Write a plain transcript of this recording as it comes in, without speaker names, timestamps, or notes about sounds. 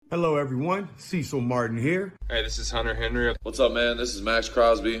Hello, everyone. Cecil Martin here. Hey, this is Hunter Henry. What's up, man? This is Max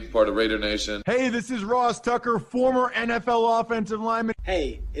Crosby, part of Raider Nation. Hey, this is Ross Tucker, former NFL offensive lineman.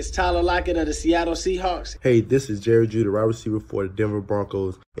 Hey, it's Tyler Lockett of the Seattle Seahawks. Hey, this is Jerry Judy, wide receiver for the Denver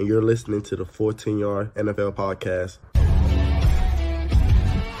Broncos, and you're listening to the 14-Yard NFL Podcast.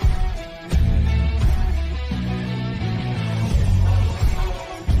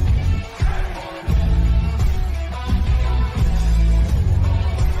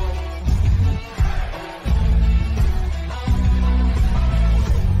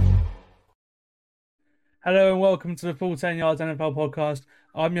 Hello and welcome to the Full 10 Yards NFL podcast.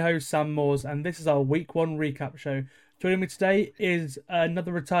 I'm your host Sam Moores and this is our Week 1 recap show. Joining me today is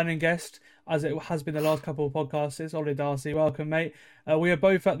another returning guest, as it has been the last couple of podcasts. It's Olly D'Arcy. Welcome, mate. We were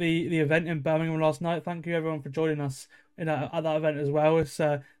both at the event in Birmingham last night. Thank you everyone for joining us at that event as well.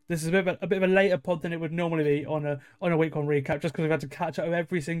 This is a bit of a later pod than it would normally be on a Week 1 recap, just because we've had to catch up with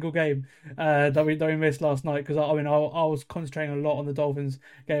every single game that we we missed last night. Because I was concentrating a lot on the Dolphins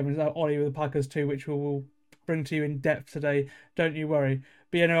game, and Ollie with the Packers too, which we will bring to you in depth today. Don't you worry.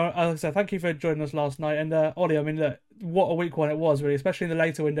 But so thank you for joining us last night. And Ollie, I mean, look, what a Week 1 it was, really, especially in the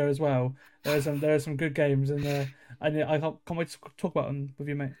later window as well. There are some good games, and I can't wait to talk about them with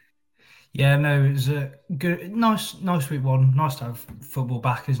you, mate. Yeah, no, it was a good, nice Week 1. Nice to have football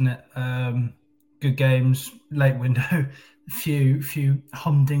back, isn't it? Good games, late window, a few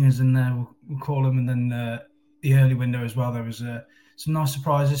humdingers in there, we'll call them, and then the early window as well. There was some nice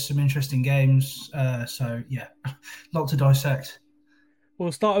surprises, some interesting games. So yeah, a lot to dissect.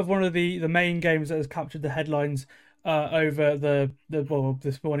 We'll start with one of the main games that has captured the headlines over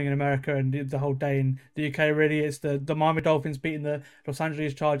this morning in America and the whole day in the UK. Really, it's the Miami Dolphins beating the Los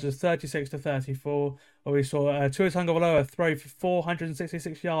Angeles Chargers 36-34. Where we saw Tua Tagovailoa throw for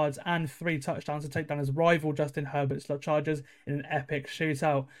 466 yards and 3 touchdowns to take down his rival Justin Herbert's Chargers in an epic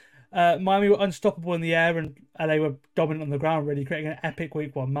shootout. Miami were unstoppable in the air and LA were dominant on the ground, really creating an epic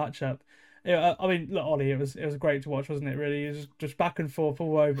Week 1 matchup. I mean, look, Ollie, it was great to watch, wasn't it? Really, it was just back and forth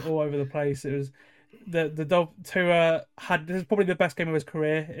all over the place. It was Tua had, this is probably the best game of his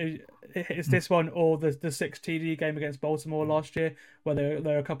career. It's this one or the 6 TD game against Baltimore last year, where they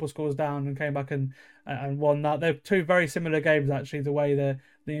were a couple scores down and came back and won that. They're two very similar games, actually, the way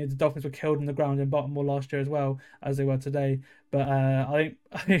the Dolphins were killed on the ground in Baltimore last year as well as they were today. But I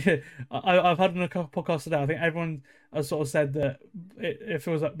think I've had on a couple podcasts today, I think everyone has sort of said that it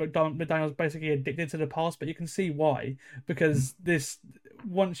feels like McDaniel's basically addicted to the pass, but you can see why, because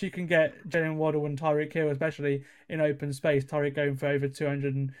once you can get Jalen Waddle and Tyreek Hill, especially in open space, Tyreek going for over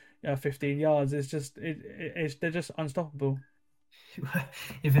 215 yards, it's just they're just unstoppable.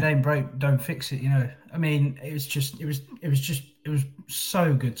 If it ain't broke, don't fix it. I mean, it was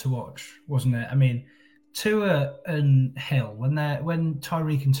so good to watch, wasn't it? I mean, Tua and Hill, when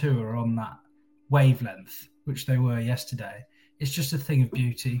Tyreek and Tua are on that wavelength, which they were yesterday, it's just a thing of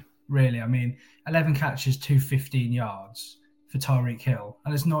beauty, really. I mean, 11 catches, 215 yards for Tyreek Hill,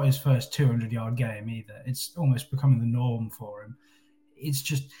 and it's not his first 200-yard game either. It's almost becoming the norm for him. It's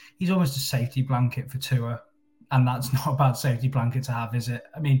just, he's almost a safety blanket for Tua, and that's not a bad safety blanket to have, is it?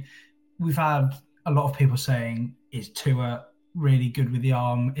 I mean, we've had a lot of people saying, is Tua really good with the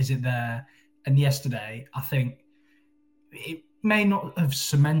arm? Is it there? And yesterday, I think it may not have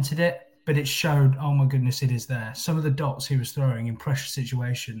cemented it, but it showed, oh my goodness, it is there. Some of the dots he was throwing in pressure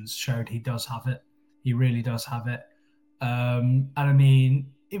situations showed he does have it. He really does have it. And I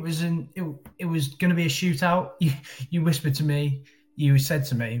mean, it was going to be a shootout. You whispered to me, you said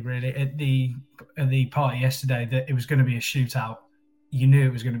to me, really, at the party yesterday that it was going to be a shootout. You knew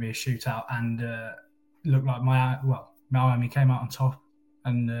it was going to be a shootout, and looked like Miami came out on top,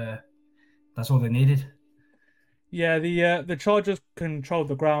 and that's all they needed. Yeah, the Chargers controlled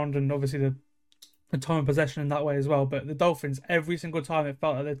the ground and obviously the time of possession in that way as well. But the Dolphins, every single time it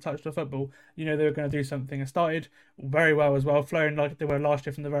felt like they touched the football, they were going to do something. It started very well as well, flowing like they were last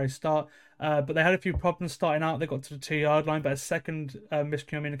year from the very start. But they had a few problems starting out. They got to the 2-yard line, but a second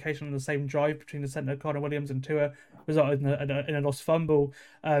miscommunication on the same drive between the centre Connor Williams and Tua resulted in a lost fumble.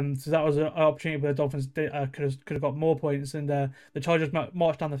 So that was an opportunity where the Dolphins could have got more points, and the Chargers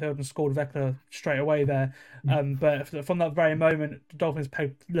marched down the field and scored Eckler straight away there. But from that very moment, the Dolphins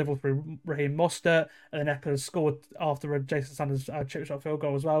pegged level through Raheem Mostert, and then Eckler scored after a Jason Sanders chip shot field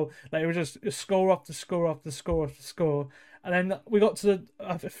goal as well. Like, it was just score after score after score after score. And then we got to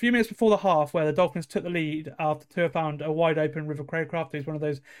a few minutes before the half where the Dolphins took the lead after Tua found a wide open River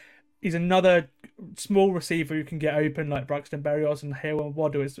Craycraft. He's another small receiver who can get open, like Braxton Berrios and Hill and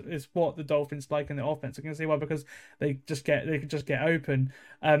Waddle. Is what the Dolphins like in the offense. I can see why, because they could just get open.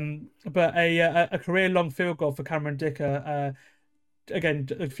 But a career long field goal for Cameron Dicker again,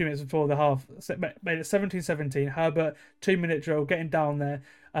 a few minutes before the half, made it 17-17. Herbert 2-minute drill, getting down there,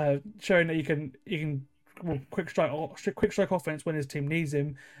 showing that you can quick strike offense when his team needs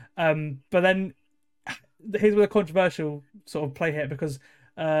him. But then here's where the controversial sort of play hit, because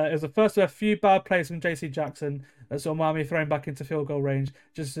it was the first of a few bad plays from J.C. Jackson that saw Miami thrown back into field goal range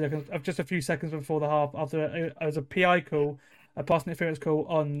just a few seconds before the half, after it was a PI call, a pass interference call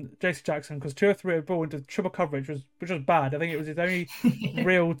on J.C. Jackson, because 2 or 3 had ball into triple coverage, which was bad. I think it was his only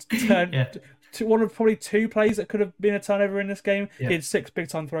real turn. Yeah. One of probably 2 plays that could have been a turnover in this game. Yeah. He had 6 big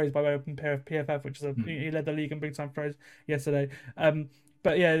time throws by way of PFF, which is he led the league in big time throws yesterday.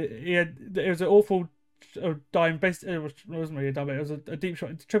 But yeah, it was an awful dime. Basically, it wasn't really a dime, but it was a deep shot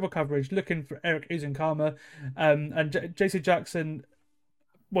into triple coverage, looking for Eric Uzunkarma, and J.C. Jackson.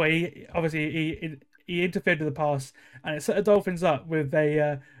 Well, he interfered with the pass, and it set the Dolphins up with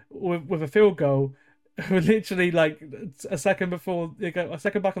a field goal, literally like a second before they go, a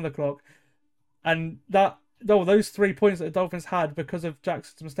second back on the clock, and those 3 points that the Dolphins had because of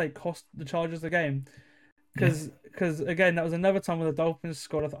Jackson's mistake cost the Chargers the game. Because again, that was another time when the Dolphins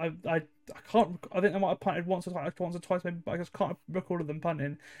scored. I can't. I think they might have punted once or twice, maybe, but I just can't record them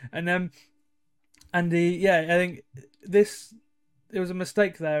punting. I think it was a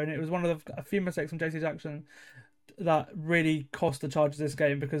mistake there, and it was one of a few mistakes from J.C. Jackson that really cost the Chargers this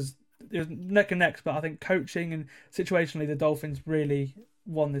game, because it was neck and neck. But I think coaching and situationally, the Dolphins really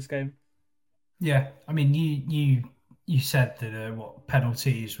won this game. Yeah, I mean, you said that what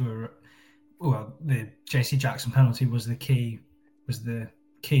penalties were. Well, the J.C. Jackson penalty was the key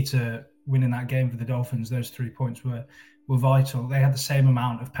to winning that game for the Dolphins. Those 3 points were vital. They had the same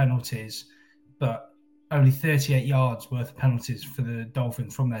amount of penalties, but only 38 yards worth of penalties for the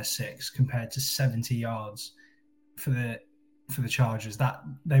Dolphins from their 6, compared to 70 yards for the Chargers. That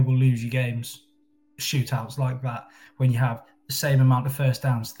they will lose you games, shootouts like that, when you have the same amount of first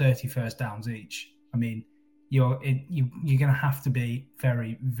downs, 30 first downs each. I mean, you're going to have to be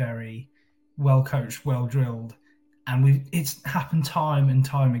very, very well coached, well drilled, and it's happened time and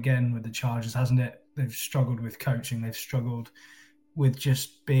time again with the Chargers, hasn't it? They've struggled with coaching. They've struggled with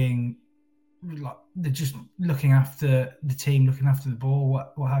just being like, they're just looking after the team, looking after the ball,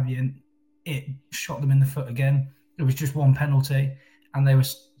 what have you, and it shot them in the foot again. It was just 1 penalty, and they were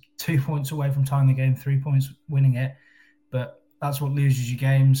 2 points away from tying the game, 3 points winning it. But that's what loses you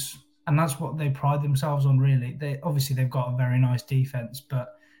games, and that's what they pride themselves on. Really, they've got a very nice defense, but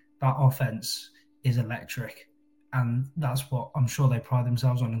that offense is electric, and that's what I'm sure they pride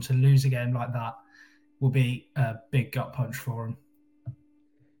themselves on. And to lose a game like that will be a big gut punch for them.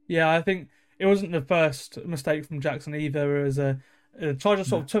 Yeah, I think it wasn't the first mistake from Jackson either. It was the Chargers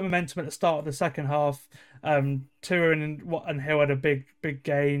sort of took momentum at the start of the second half. Tua and Hill had a big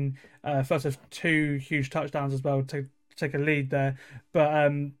gain. First of 2 huge touchdowns as well to take a lead there.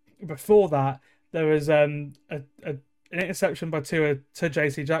 But before that, there was an interception by Tua to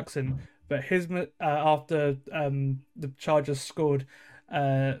J.C. Jackson, but his after the Chargers scored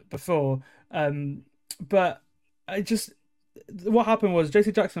before. But what happened was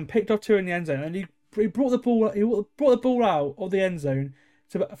J.C. Jackson picked off Tua in the end zone, and he brought the ball out of the end zone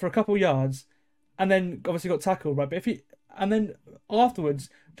for a couple yards, and then obviously got tackled, right? But then afterwards,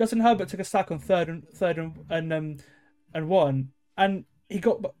 Justin Herbert took a sack on third and 1, and he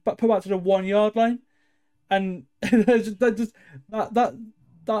got put back to the 1 yard line. And that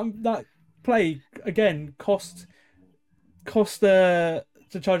play again cost the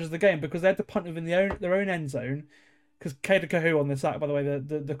Chargers the game, because they had to punt within their own end zone, because Kader Kahu on the sack, by the way,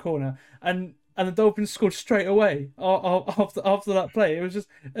 the corner, and the Dolphins scored straight away after that play. It was just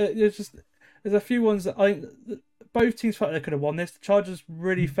there's a few ones that I think both teams felt they could have won this. The Chargers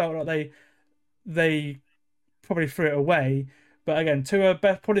really felt like they probably threw it away, but again,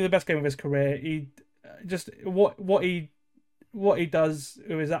 probably the best game of his career. He just what he does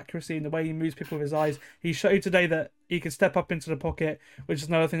with his accuracy and the way he moves people with his eyes. He showed today that he could step up into the pocket, which is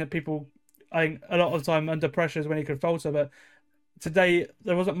another thing that people, I think, a lot of the time under pressure is when he could falter. But today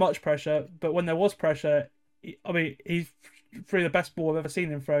there wasn't much pressure, but when there was pressure, he threw the best ball I've ever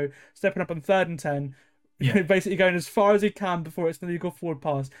seen him throw, stepping up on 3rd and 10, basically going as far as he can before it's an illegal forward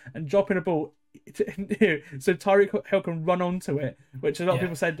pass, and dropping a ball so Tyreek Hill can run onto it, which a lot of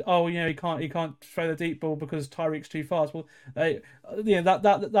people said, he can't throw the deep ball because Tyreek's too fast. Well, that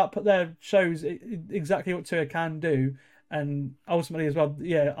there shows exactly what Tua can do, and ultimately as well,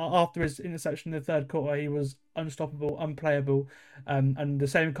 after his interception in the third quarter, he was unstoppable, unplayable, and the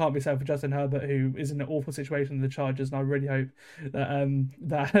same can't be said for Justin Herbert, who is in an awful situation in the Chargers, and I really hope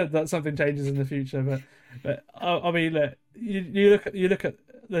that something changes in the future. But I mean, look, you look at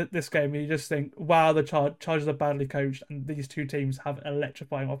this game, you just think, wow, the Chargers are badly coached, and these two teams have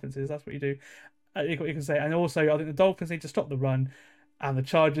electrifying offenses. That's what you do. You can say, and also I think the Dolphins need to stop the run, and the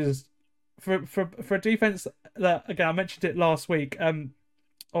Chargers for a defense that, again, I mentioned it last week on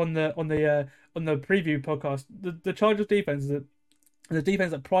the preview podcast. The Chargers defense is the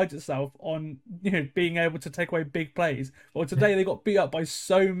defense that prides itself on being able to take away big plays. Well, today they got beat up by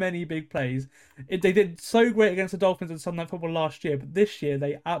so many big plays. They did so great against the Dolphins in Sunday Night Football last year, but this year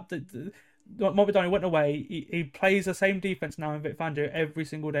Montgomery went away. He plays the same defense now in Vic Fangio every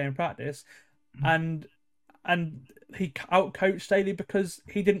single day in practice, and he outcoached Staley because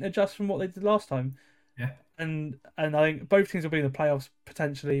he didn't adjust from what they did last time. Yeah, and I think both teams will be in the playoffs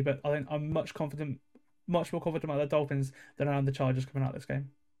potentially, but I think I'm much more confident about the Dolphins than I am the Chargers coming out of this game.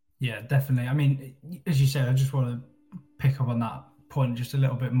 Yeah, definitely. I mean, as you said, I just want to pick up on that point just a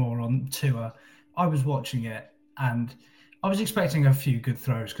little bit more on Tua. I was watching it and I was expecting a few good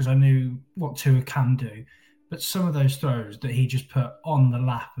throws because I knew what Tua can do. But some of those throws that he just put on the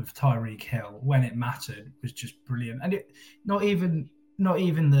lap of Tyreek Hill when it mattered was just brilliant. And not even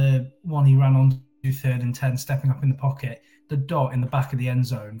the one he ran on to 3rd and 10, stepping up in the pocket. The dot in the back of the end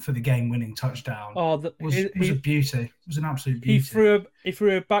zone for the game-winning touchdown was a beauty. It was an absolute beauty. He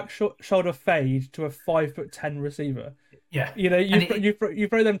threw a back shoulder fade to a 5'10" receiver. Yeah, you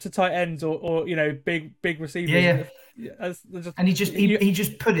throw them to tight ends or big receivers. Yeah. And he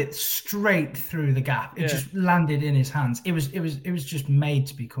just put it straight through the gap. It just landed in his hands. It was just made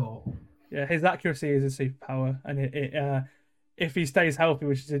to be caught. Yeah, his accuracy is a superpower, and if he stays healthy,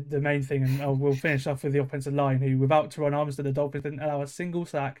 which is the main thing, and we'll finish off with the offensive line, who, without Teron Armstead, the Dolphins didn't allow a single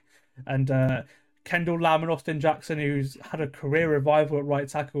sack. And Kendall Lamb and Austin Jackson, who's had a career revival at right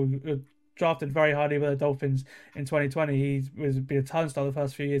tackle, drafted very highly by the Dolphins in 2020. He was been a turnstile the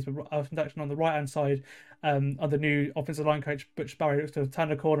first few years, but Austin Jackson on the right-hand side, under new offensive line coach Butch Barry, looks to have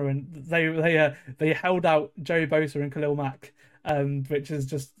turned a corner, and they held out Joey Bosa and Khalil Mack. Which is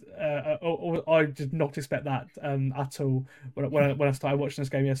just I did not expect that at all when I started watching this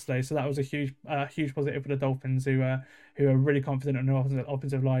game yesterday. So that was a huge positive for the Dolphins, who are really confident on the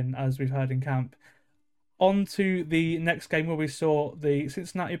offensive line, as we've heard in camp. On to the next game, where we saw the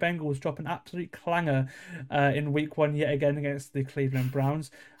Cincinnati Bengals drop an absolute clanger in week 1 yet again against the Cleveland Browns.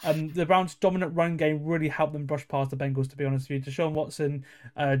 The Browns' dominant run game really helped them brush past the Bengals, to be honest with you. Deshaun Watson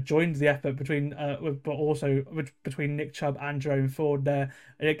joined the effort between Nick Chubb and Jerome Ford there.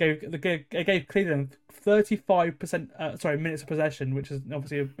 It gave Cleveland 35% minutes of possession, which is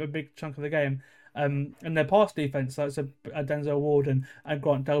obviously a big chunk of the game. And their pass defense, like Denzel Ward and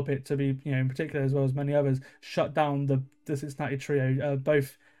Grant Delpit, to be in particular, as well as many others, shut down the Cincinnati trio.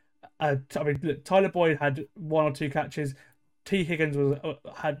 Tyler Boyd had 1 or 2 catches. T. Higgins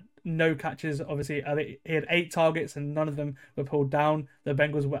had no catches. Obviously, he had 8 targets and none of them were pulled down. The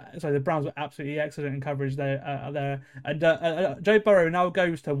Browns were absolutely excellent in coverage there. And Joe Burrow now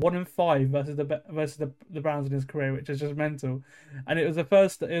goes to 1-5 versus the Browns in his career, which is just mental. And it was the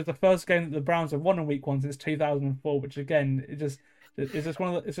first game that the Browns have won in week 1 since 2004, which again it's just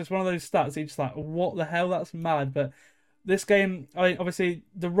one of those stats. You're just like, what the hell? That's mad. But this game, obviously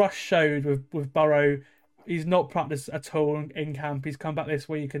the rush showed with Burrow. He's not practiced at all in camp. He's come back this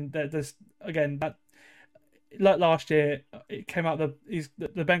week, and there's again that, like last year, it came out the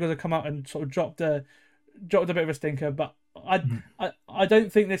Bengals have come out and sort of dropped a bit of a stinker. But I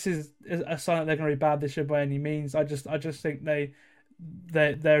don't think this is a sign that they're going to be bad this year by any means. I just think they're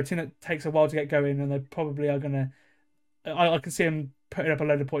a team that takes a while to get going, and they probably are going to. I can see them putting up a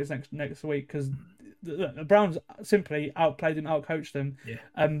load of points next week, because the Browns simply outplayed them, outcoached them. Yeah.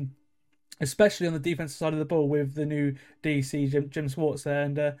 Especially on the defensive side of the ball with the new DC Jim Schwartz there.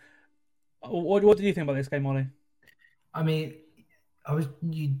 And what did you think about this game, Ollie? I mean,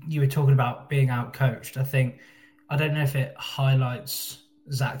 you were talking about being outcoached. I don't know if it highlights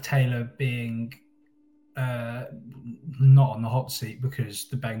Zach Taylor being not on the hot seat, because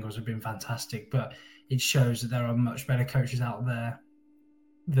the Bengals have been fantastic, but it shows that there are much better coaches out there.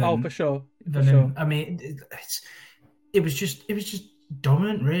 For sure. I mean, it was just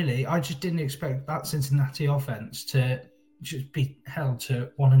dominant, really. I just didn't expect that Cincinnati offense to just be held to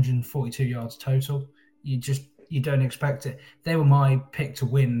 142 yards total. You don't expect it. They were my pick to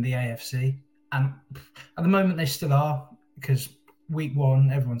win the AFC, and at the moment they still are, because week 1,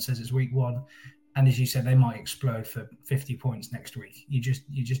 everyone says it's week 1, and as you said, they might explode for 50 points next week. You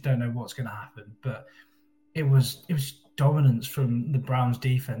just don't know what's going to happen. But it was dominance from the Browns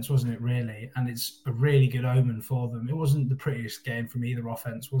defense, wasn't it, really? And it's a really good omen for them. It wasn't the prettiest game from either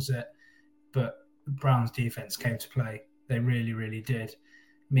offense, was it? But the Browns defense came to play. They really, really did.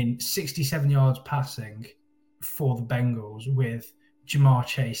 I mean, 67 yards passing for the Bengals with Jamar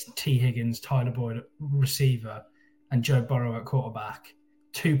Chase, T. Higgins, Tyler Boyd at receiver, and Joe Burrow at quarterback,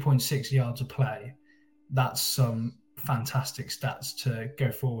 2.6 yards a play. That's some fantastic stats to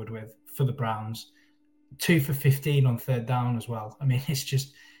go forward with for the Browns. 2 for 15 on third down as well. I mean, it's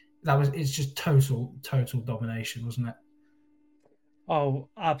just total domination, wasn't it? Oh,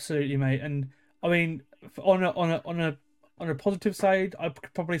 absolutely, mate. And I mean, on a positive side, I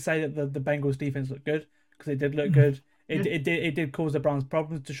could probably say that the Bengals defense looked good, because it did look good. It did cause the Browns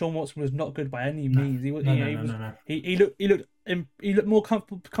problems. Deshaun Watson was not good by any means. He looked more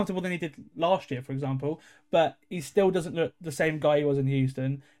comfortable than he did last year, for example. But he still doesn't look the same guy he was in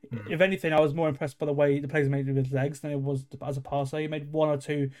Houston. If anything, I was more impressed by the way the plays made with his legs than it was as a passer. He made one or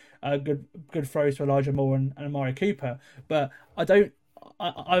two good throws to Elijah Moore and Amari Cooper. But I think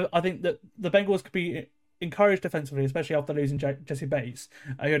that the Bengals could be encouraged defensively, especially after losing Jesse Bates.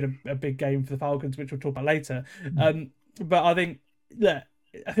 I had a big game for the Falcons, which we'll talk about later. But I think that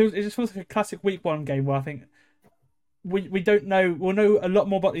it just feels like a classic Week 1 game where I think we don't know. We'll know a lot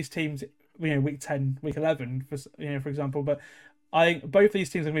more about these teams, Week 10, Week 11, for example. But I think both of these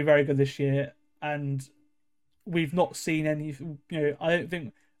teams are going to be very good this year, and we've not seen any. I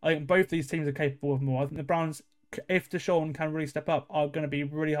think both these teams are capable of more. I think the Browns, if Deshaun can really step up, are going to be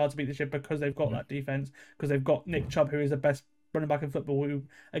really hard to beat this year because they've got that defense, because they've got Nick Chubb, who is the best running back in football, who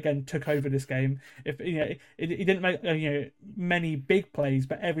again took over this game. If he didn't make many big plays,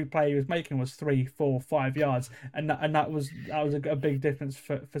 but every play he was making was 3, 4, 5 yards, and that was a big difference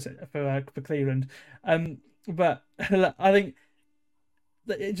for Cleveland. But I think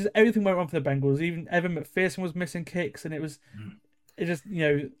that everything went wrong for the Bengals. Even Evan McPherson was missing kicks, and and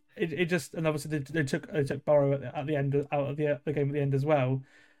obviously they took Burrow at the end out of the game at the end as well.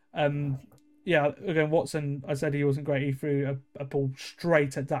 Again, Watson, I said he wasn't great. He threw a ball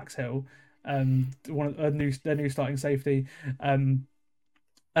straight at Dax Hill, their new starting safety, who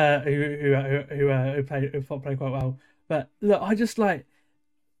played quite well. But look, I just like,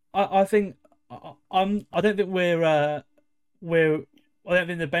 I think I don't think I don't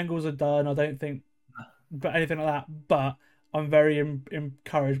think the Bengals are done. I don't think, but anything like that. But I'm very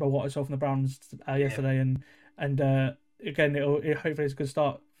encouraged by what I saw from the Browns yesterday, and again, hopefully it's a good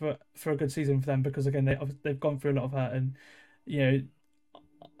start for a good season for them, because again they've gone through a lot of hurt, and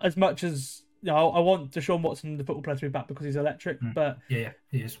as much as I want Deshaun Watson, the football player, to be back because he's electric, but he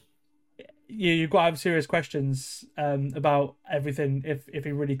is. You've got to have serious questions about everything if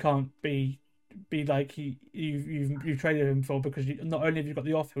he really can't be like you've traded him for, because not only have you got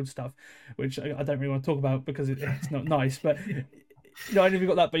the off-field stuff, which I don't really want to talk about because it's not nice, but not only have you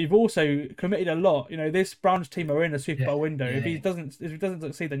got that, but you've also committed a lot. This Browns team are in a Super Bowl window. If he doesn't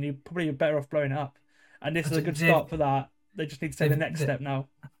succeed, then you're probably better off blowing it up. And this is a good start for that. They just need to take the next step now.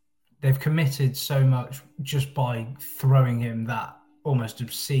 They've committed so much just by throwing him that almost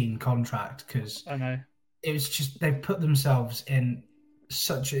obscene contract, because I know it was just they've put themselves in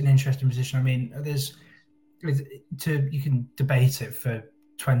such an interesting position. I mean, you can debate it for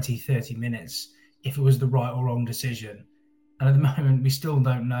 20, 30 minutes if it was the right or wrong decision. And at the moment, we still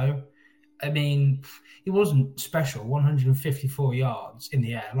don't know. I mean, it wasn't special. 154 yards in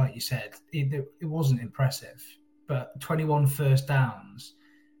the air, like you said. It wasn't impressive. But 21 first downs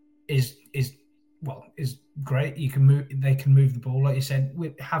is great. You can move. They can move the ball, like you said.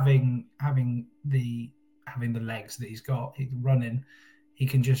 With having the legs that he's got, he can run in. He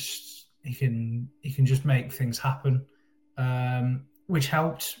can just make things happen, which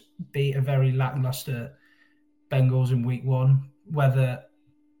helped beat a very lackluster Bengals in Week 1. Whether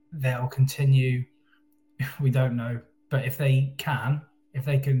they'll continue, we don't know. But if they can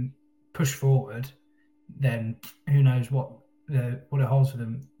push forward, then who knows what it holds for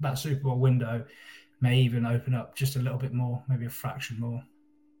them. That Super Bowl window may even open up just a little bit more, maybe a fraction more.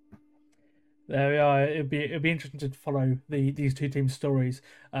 There we are. It'd be interesting to follow these two teams' stories,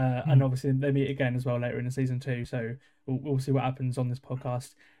 and obviously they meet again as well later in the season too. So we'll see what happens on this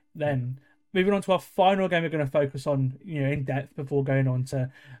podcast. Then moving on to our final game, we're going to focus on in depth before going on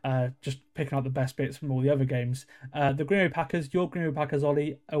to just picking out the best bits from all the other games. The Green Bay Packers, your Green Bay Packers,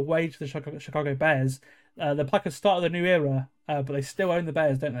 Ollie, away to the Chicago Bears. The Packers started a new era, but they still own the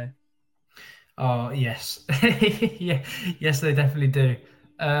Bears, don't they? Oh yes, yes they definitely do.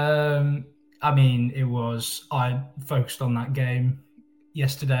 I mean, I focused on that game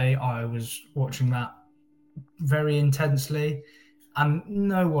yesterday. I was watching that very intensely, and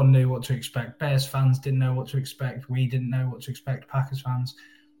no one knew what to expect. Bears fans didn't know what to expect. We didn't know what to expect, Packers fans.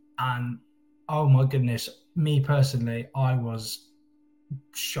 And, oh my goodness, me personally, I was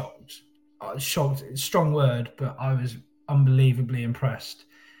shocked. Shocked, strong word, but I was unbelievably impressed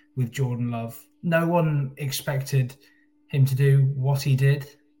with Jordan Love. No one expected him to do what he did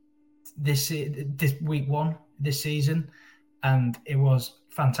this week one this season, and it was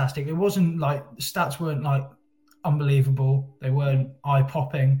fantastic. It wasn't like the stats weren't like unbelievable, they weren't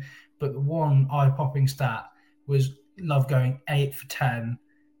eye-popping, but the one eye-popping stat was Love going 8 for 10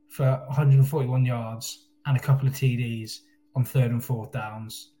 for 141 yards and a couple of TDs on 3rd and 4th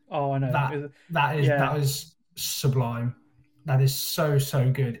downs. Oh, I know. That is sublime. That is so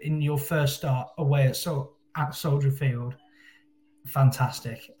good. In your first start away at Soldier Field,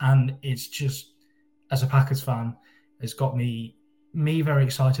 fantastic. And it's just, as a Packers fan, it's got me very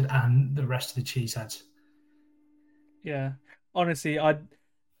excited, and the rest of the cheeseheads. Yeah, honestly,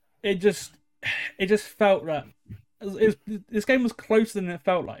 it just felt that this game was closer than it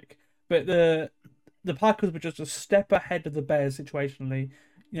felt like, but the Packers were just a step ahead of the Bears situationally,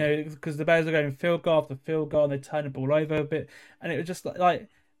 because the Bears are going field goal after field goal and they turn the ball over a bit, and it was just like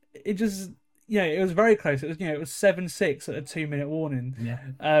it just. It was very close. It was it was 7-6 at a 2-minute warning. Yeah.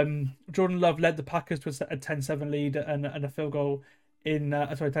 Jordan Love led the Packers to a 10-7 lead and a field goal in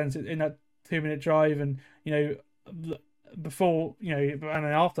that 2-minute drive, and before and then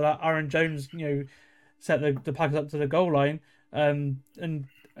after that, Aaron Jones set the Packers up to the goal line, and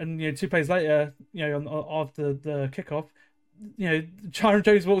 2 plays later, after the kickoff, Aaron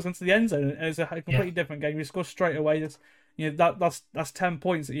Jones walks into the end zone, and it's a completely different game. You score straight away. That's 10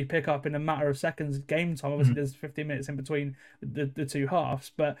 points that you pick up in a matter of seconds. Game time, obviously, there's 15 minutes in between the two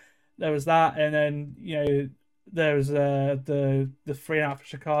halves, but there was that, and then there was the 3-and-out for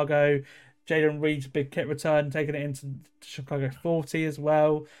Chicago. Jayden Reed's big kick return, taking it into Chicago 40 as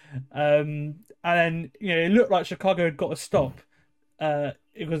well, and then it looked like Chicago had got a stop.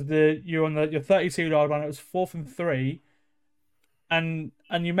 It was you're on your 32-yard line. It was 4th and 3, and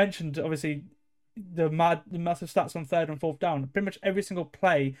you mentioned obviously the massive stats on 3rd and 4th down. Pretty much every single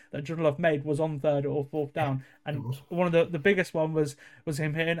play that Jordan Love made was on 3rd or 4th down, and one of the biggest one was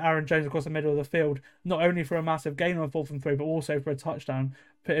him hitting Aaron Jones across the middle of the field, not only for a massive gain on 4th and 3, but also for a touchdown,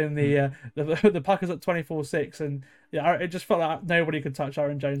 putting the Packers at 24-6. And it just felt like nobody could touch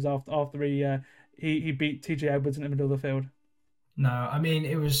Aaron Jones after he beat TJ Edwards in the middle of the field. No, I mean,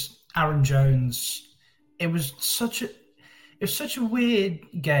 it was Aaron Jones. It was such a weird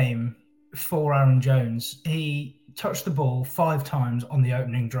game for Aaron Jones. He touched the ball 5 times on the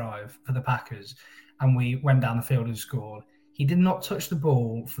opening drive for the Packers, and we went down the field and scored. He did not touch the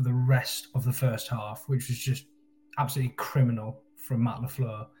ball for the rest of the first half, which was just absolutely criminal from Matt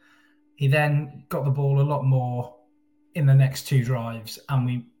LaFleur. He then got the ball a lot more in the next 2 drives, and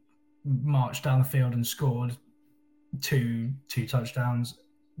we marched down the field and scored two touchdowns.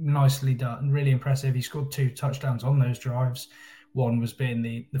 Nicely done, really impressive. He scored 2 touchdowns on those drives. One was being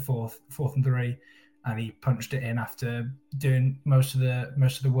the 4th and 3, and he punched it in after doing most of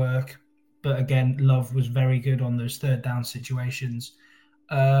the work. But again, Love was very good on those 3rd down situations.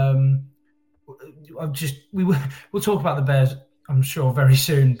 We'll talk about the Bears, I'm sure, very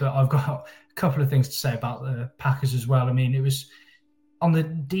soon. But I've got a couple of things to say about the Packers as well. I mean, it was on the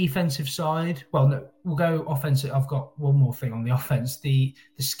defensive side. Well, no, we'll go offensive. I've got one more thing on the offense. The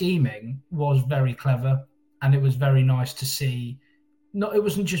scheming was very clever. And it was very nice to see. It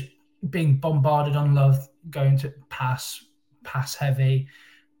wasn't just being bombarded on Love, going to pass heavy.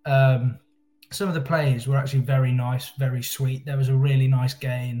 Some of the plays were actually very nice, very sweet. There was a really nice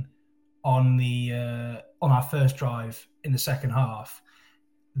gain on our first drive in the second half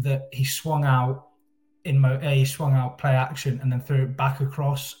that he swung out play action and then threw it back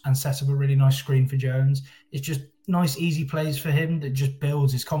across and set up a really nice screen for Jones. It's just nice, easy plays for him that just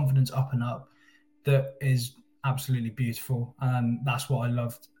builds his confidence up and up. That is absolutely beautiful, and that's what I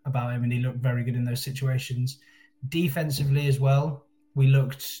loved about him, and he looked very good in those situations. Defensively as well, we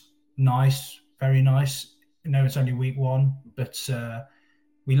looked nice, very nice. I know it's only week 1, but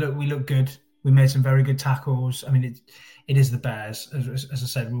we look good. We made some very good tackles. I mean, it is the Bears, as I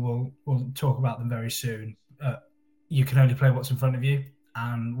said. We'll talk about them very soon. You can only play what's in front of you,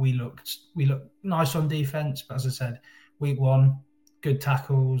 and we looked nice on defense. But as I said, week 1, good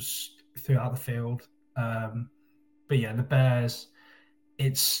tackles throughout the field. But yeah, the Bears,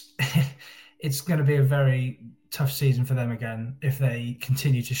 it's going to be a very tough season for them again if they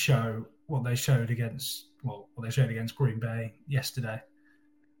continue to show what they showed against Green Bay yesterday.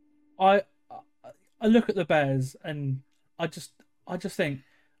 I look at the Bears and I just think,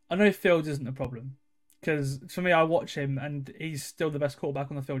 I know Fields isn't a problem, because for me, I watch him and he's still the best quarterback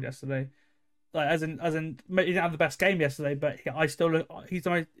on the field yesterday. Like as in he didn't have the best game yesterday, but I still look, he's the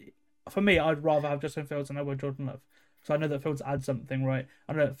most. For me, I'd rather have Justin Fields than I would Jordan Love. So I know that Fields adds something, right?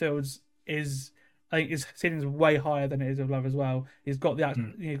 I know that Fields I think his ceiling is way higher than it is with Love as well. He's got the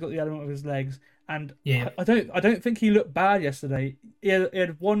element of his legs, And Yeah. I don't think he looked bad yesterday. He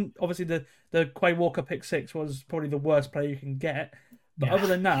had one, obviously the Quay Walker pick six was probably the worst play you can get. But Yeah. other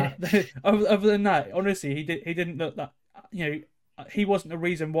than that, other than that, honestly, he didn't look that, he wasn't the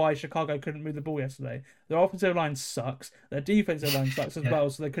reason why Chicago couldn't move the ball yesterday. Their offensive line sucks. Their defensive line sucks as well,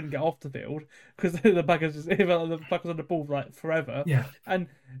 so they couldn't get off the field because the Packers on the ball like forever. Yeah. And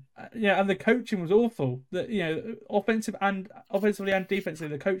and the coaching was awful. Offensively and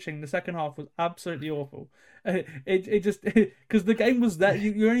defensively, the coaching in the second half was absolutely awful. It just because the game was there.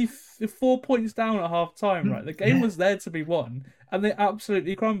 You're only 4 points down at half time, right? The game was there to be won, and they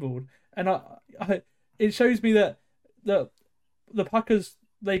absolutely crumbled. And it shows me that the Packers,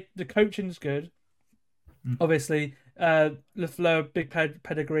 the coaching's good. Obviously, LaFleur, big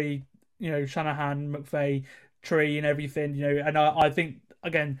pedigree, Shanahan, McVay, Tree, and everything, and I think,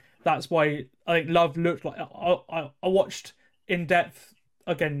 again, that's why I think Love looked like... I watched in depth,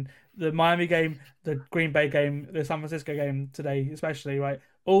 again, the Miami game, the Green Bay game, the San Francisco game today, especially, right?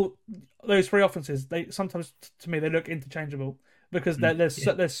 All those three offenses, they sometimes, to me, they look interchangeable because they're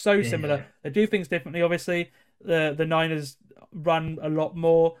so similar. Yeah. They do things differently, obviously. The Niners run a lot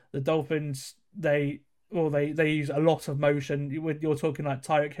more. The Dolphins, they use a lot of motion. You're talking like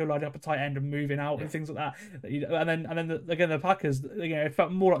Tyreek Hill lining up a tight end and moving out and things like that. And then the Packers, it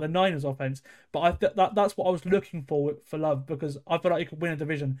felt more like the Niners offense. But that's what I was looking for Love, because I feel like you could win a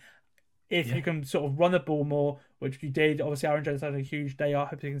division if you can sort of run the ball more, which you did. Obviously, Aaron Jones had a huge day. I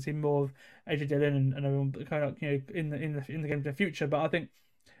hope you can see more of AJ Dillon and everyone kind of in the game in the future. But I think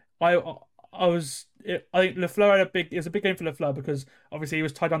I think LaFleur it was a big game for LaFleur because obviously he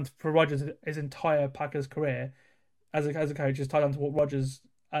was tied on for Rodgers his entire Packers career as a coach. He was tied on to what Rodgers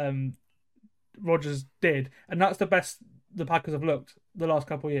did, and that's the best the Packers have looked the last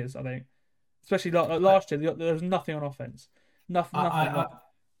couple of years. I think, especially last year, there was nothing on offense. Nothing.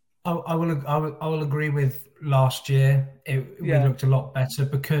 I will agree with last year. We looked a lot better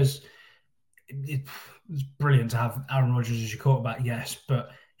because it was brilliant to have Aaron Rodgers as your quarterback. Yes,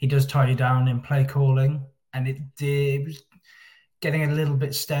 but he does tie you down in play calling, and it was getting a little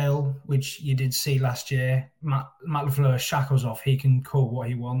bit stale, which you did see last year. Matt LaFleur shackles off. He can call what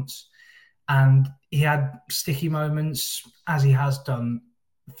he wants. And he had sticky moments, as he has done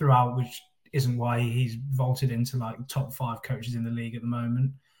throughout, which isn't why he's vaulted into like top 5 coaches in the league at the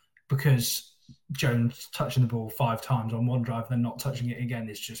moment, because Jones touching the ball 5 times on one drive and then not touching it again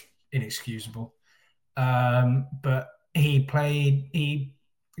is just inexcusable. But he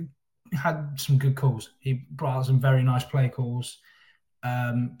had some good calls. He brought out some very nice play calls,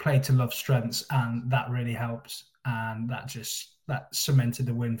 played to Love's strengths, and that really helped. And that cemented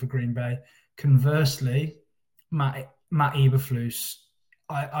the win for Green Bay. Conversely, Matt Eberflus,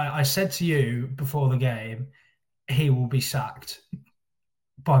 I said to you before the game, he will be sacked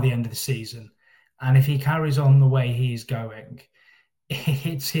by the end of the season. And if he carries on the way he's going,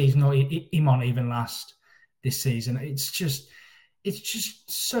 he might even last this season. It's just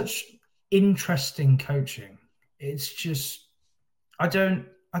such interesting coaching. It's just I don't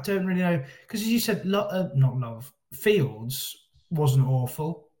really know, because as you said, Fields wasn't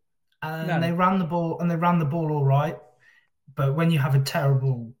awful, and they ran the ball all right. But when you have a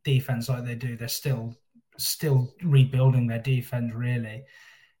terrible defense like they do, they're still rebuilding their defense. Really,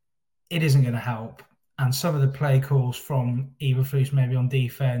 it isn't going to help. And some of the play calls from Eberflus, maybe on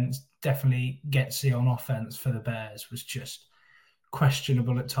defense, definitely Getsy on offense for the Bears, was just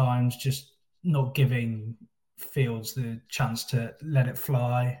questionable at times, just not giving Fields the chance to let it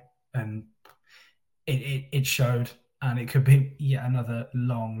fly, and it showed, and it could be yet another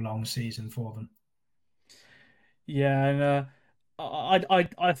long season for them. Yeah, and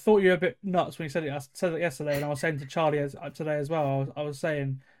I thought you were a bit nuts when you said it. I said it yesterday, and I was saying to Charlie today as well. I was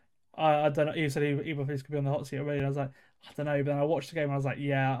saying, I don't know. You said Eberflus could be on the hot seat already. And I was like, I don't know. But then I watched the game and I was like,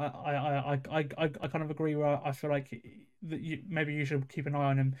 yeah, I kind of agree. Where I feel like maybe you should keep an eye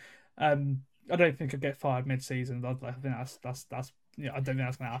on him. I don't think he'll get fired mid-season. I think that's I don't think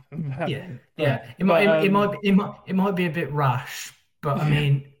that's going to happen. It might be a bit rash, but I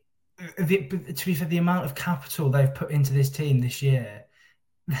mean, to be fair, the amount of capital they've put into this team this year,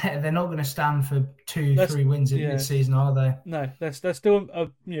 they're not going to stand for 2-3 wins in mid-season, are they? No, they're still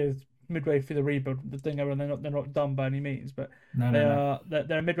midway through the rebuild. The thing, and they're not done by any means, but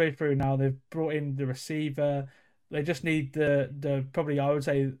they're midway through now. They've brought in the receiver. They just need the probably, I would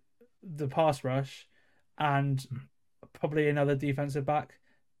say, the pass rush, and probably another defensive back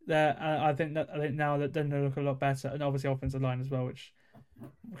there. I think now that then they look a lot better, and obviously offensive line as well, which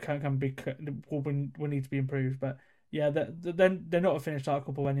will need to be improved. But yeah, they're not a finished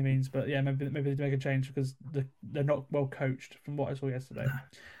article by any means. But yeah, maybe they make a change because they're not well coached from what I saw yesterday.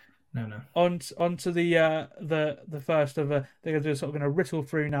 onto the first of they're going to do sort of going to riddle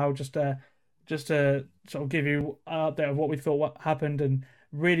through now just to sort of give you an update of what we thought what happened and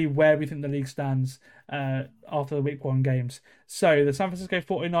really where we think the league stands after the week 1 games. So the San Francisco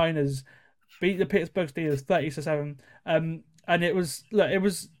 49ers beat the Pittsburgh Steelers 30-7. And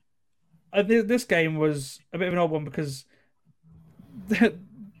this game was a bit of an odd one because the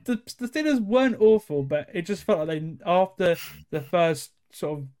Steelers weren't awful, but it just felt like they, after the first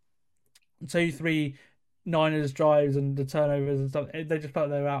sort of 2-3 Niners drives and the turnovers and stuff, they just felt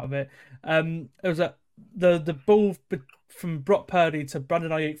like they were out of it. It was the ball from Brock Purdy to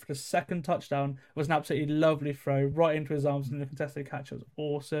Brandon Ayuk for the second touchdown was an absolutely lovely throw right into his arms, and the contested catch was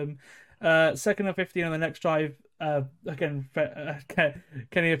awesome. 2nd and 15 on the next drive. Again,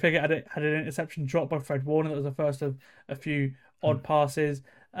 Kenny Pickett had an interception dropped by Fred Warner. That was the first of a few odd passes.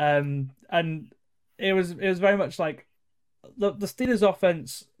 And it was very much like the Steelers'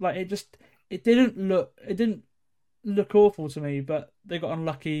 offense. Like it didn't look awful to me, but they got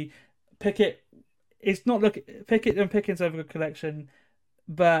unlucky. Pickett and Pickens have a good collection,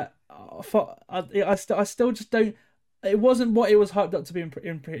 but I still just don't. It wasn't what it was hyped up to be in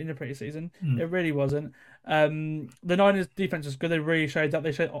the preseason. It really wasn't. The Niners defense was good. They really showed that.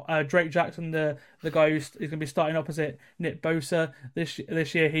 They showed Drake Jackson, the guy who's going to be starting opposite Nick Bosa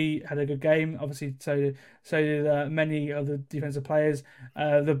this year. He had a good game. Obviously, so did many of the defensive players.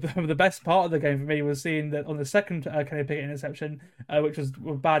 The best part of the game for me was seeing that on the second Kenny Pickett interception, which was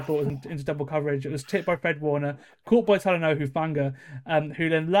a bad ball into double coverage. It was tipped by Fred Warner, caught by Talanoa Hufanga, who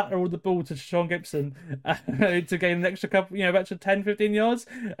then lateraled the ball to Sean Gibson to gain an extra couple, extra 10-15 yards,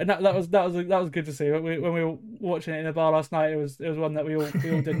 and that was good to see. When we were watching it in the bar last night, it was one that we all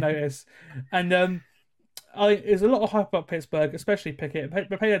did notice, and there's a lot of hype about Pittsburgh, especially Pickett. They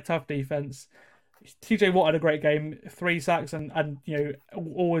played a tough defense. TJ Watt had a great game, 3 sacks and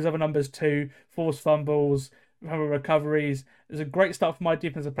all his other numbers too, forced fumbles, recoveries. It was a great start for my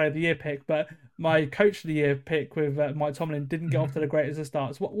defensive player of the year pick, but my coach of the year pick with Mike Tomlin didn't get off to the greatest of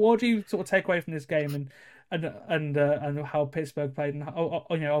starts. What do you sort of take away from this game and how Pittsburgh played, and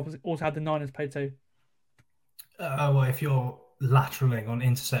also how the Niners played too? Well, if you're lateraling on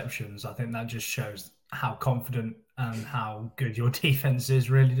interceptions, I think that just shows how confident and how good your defense is,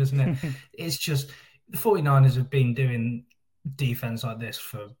 really, doesn't it? It's just the 49ers have been doing defense like this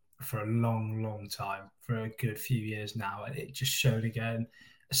for a long, long time, for a good few years now, and it just showed again.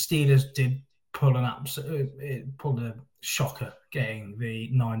 Steelers did pull a shocker getting the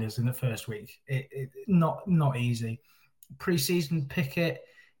Niners in the first week. It not easy. Preseason Pickett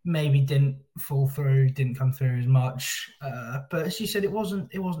maybe didn't come through as much, but as you said, it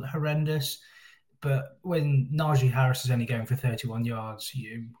wasn't horrendous. But when Najee Harris is only going for 31 yards,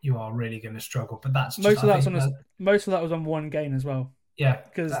 you are really going to struggle. But that's just, most of that was on one gain as well. Yeah,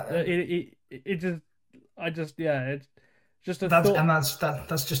 because that's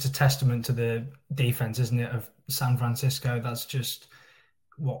just a testament to the defense, isn't it, of San Francisco? That's just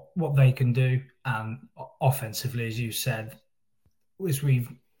what they can do, and offensively, as you said, as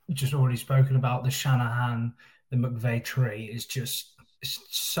we've just already spoken about, the Shanahan, the McVay tree is just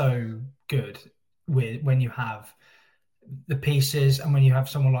so good when you have the pieces, and when you have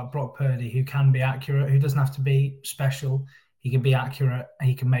someone like Brock Purdy who can be accurate, who doesn't have to be special. He can be accurate.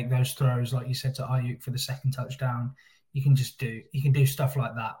 He can make those throws, like you said, to Ayuk for the second touchdown. You can do stuff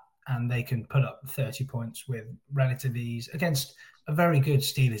like that, and they can put up 30 points with relative ease against a very good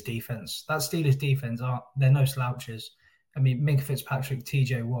Steelers defense. That Steelers defense they're no slouches. I mean, Minka Fitzpatrick,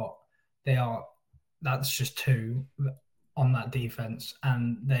 TJ Watt, that's just 2 on that defense,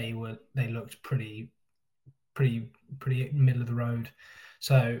 and they looked pretty middle of the road.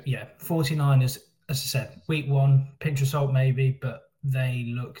 So yeah, 49ers, as I said, week 1, pinch of salt maybe, but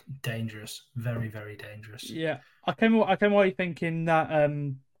they look dangerous, very, very dangerous. Yeah, I came away thinking that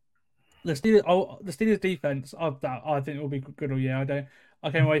the Steelers defense, I think will be good all year.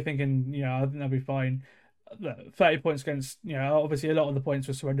 I came away thinking, I think they'll be fine. 30 points against, obviously a lot of the points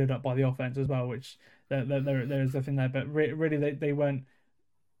were surrendered up by the offense as well, which there is nothing there. But really, they weren't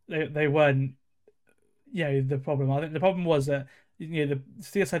the problem. I think the problem was that the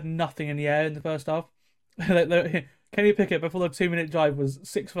Steelers had nothing in the air in the first half. Kenny Pickett, before the 2-minute drive, was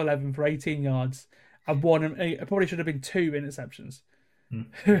 6 for 11 for 18 yards and it probably should have been 2 interceptions.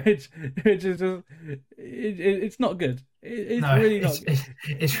 which is just it's not good. It's really not.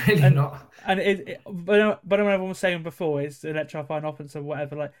 It's really not. And but when everyone was saying before, it's electrifying offense or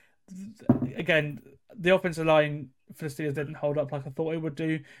whatever. Like again, the offensive line for the Steelers didn't hold up like I thought it would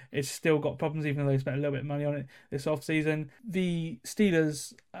do. It's still got problems, even though they spent a little bit of money on it this off season. The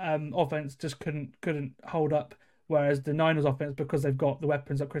Steelers offense just couldn't hold up Whereas the Niners offense, because they've got the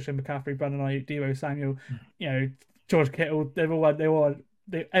weapons like Christian McCaffrey, Brandon Ayuk, Deebo Samuel, George Kittle,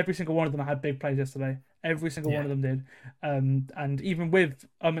 every single one of them had big plays yesterday. Every single one of them did. And even with,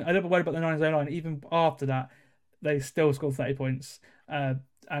 a little bit worried about the Niners O-line, even after that, they still scored 30 points. I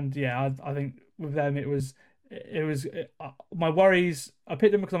think with them it was my worries. I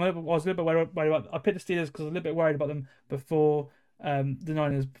picked them because I was a little bit worried about. I picked the Steelers because I was a little bit worried about them before the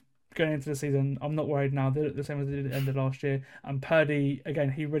Niners going into the season. I'm not worried now. They're the same as they did at the end of last year. And Purdy,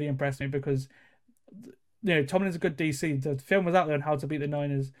 again, he really impressed me because Tomlin's a good DC. The film was out there on how to beat the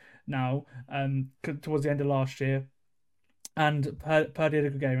Niners now, towards the end of last year. And Purdy had a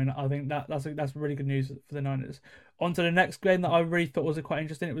good game, and I think that's really good news for the Niners. On to the next game that I really thought was quite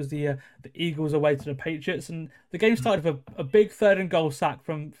interesting. It was the Eagles away to the Patriots, and the game started with a big 3rd and goal sack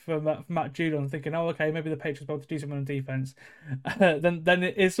from Matt Judon, thinking, oh, okay, maybe the Patriots will be able to do something on defense. Then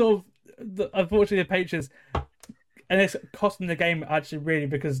it's sort of, unfortunately, the Patriots, and it's costing the game actually really,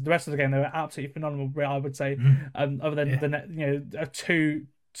 because the rest of the game they were absolutely phenomenal, I would say, other than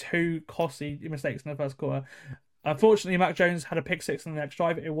two costly mistakes in the first quarter. Unfortunately, Mac Jones had a pick six on the next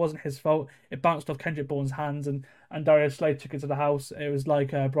drive. It wasn't his fault. It bounced off Kendrick Bourne's hands, and Darius Slade took it to the house. It was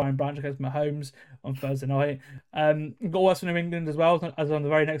like Brian Branch against Mahomes on Thursday night. Got worse for New England as well, as on the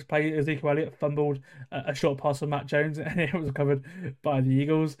very next play, Ezekiel Elliott fumbled a short pass from Mac Jones, and it was recovered by the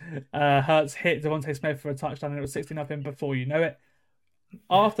Eagles. Hurts hit Devontae Smith for a touchdown, and it was 16-0 before you know it.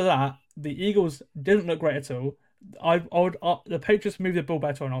 After that, the Eagles didn't look great at all. The Patriots moved the ball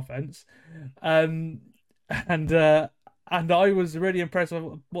better on offense. And I was really impressed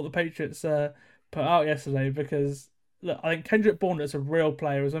with what the Patriots put out yesterday, because look, I think Kendrick Bourne is a real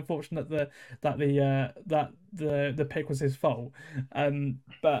player. It was unfortunate that the pick was his fault.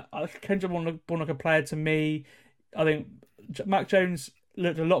 But Kendrick Bourne like a player to me. I think Mac Jones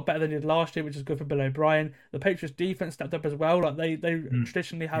looked a lot better than he did last year, which is good for Bill O'Brien. The Patriots defense stepped up as well. Like they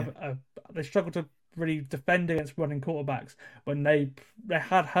traditionally have they struggle to really defend against running quarterbacks when they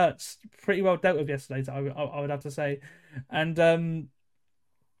had Hurts pretty well dealt with yesterday, so I would have to say. And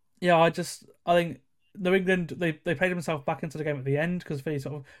I think New England, they played themselves back into the game at the end, because Philly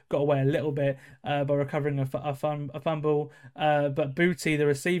sort of got away a little bit by recovering a fumble. But Booty, the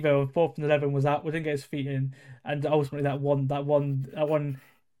receiver, on 4th and 11 was out. We didn't get his feet in, and ultimately that won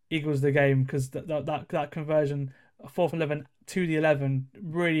Eagles the game, because that conversion, 4th and 11 to the 11,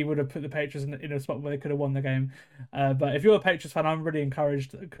 really would have put the Patriots in a spot where they could have won the game. But if you're a Patriots fan, I'm really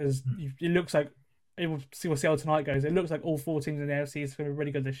encouraged, because it looks like, we'll see how tonight goes. It looks like all 4 teams in the AFC is going to be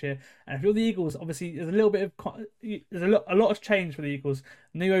really good this year. And if you're the Eagles, obviously there's a lot of change for the Eagles.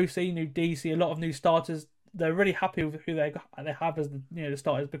 New OC, new DC, a lot of new starters. They're really happy with who they have as the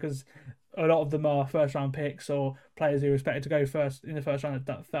starters, because a lot of them are first round picks or players who were expected to go first in the first round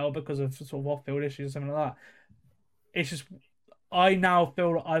that fell because of sort of off field issues or something like that. It's just, I now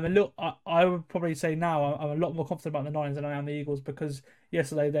feel I would probably say now I'm a lot more confident about the Niners than I am the Eagles, because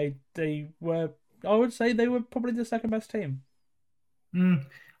yesterday they were, I would say they were probably the second best team. The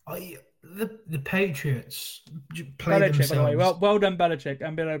Patriots played Belichick, themselves. by the way. Well done, Belichick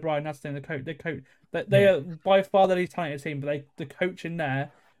and Bill O'Brien. That's the thing. The coach. They are by far the least talented team, but the coaching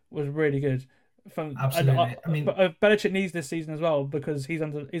there was really good. Absolutely. But Belichick needs this season as well, because he's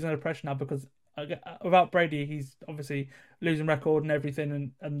under pressure now, because without Brady, he's obviously losing record and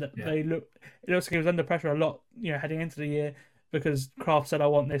everything, and it looks like he was under pressure a lot, heading into the year, because Kraft said, I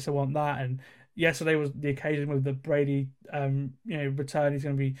want this, I want that, and yesterday was the occasion with the Brady return. He's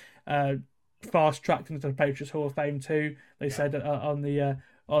going to be fast tracked into the Patriots Hall of Fame too. They said on the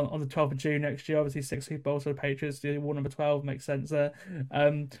 12th of June next year. Obviously 6 Super Bowls for the Patriots. The award number 12 makes sense there.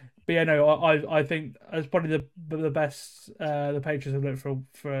 But yeah, no, I think it's probably the best the Patriots have looked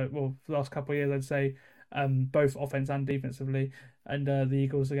for the last couple of years, I'd say, both offense and defensively. And the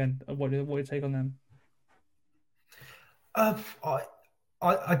Eagles, again, what do you take on them?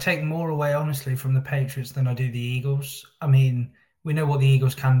 I take more away, honestly, from the Patriots than I do the Eagles. I mean, we know what the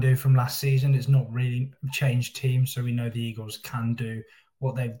Eagles can do from last season. It's not really a changed team, so we know the Eagles can do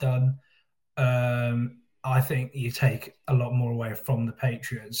what they've done. I think you take a lot more away from the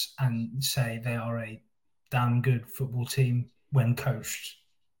Patriots and say they are a damn good football team when coached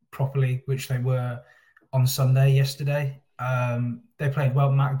properly, which they were on Sunday yesterday. They played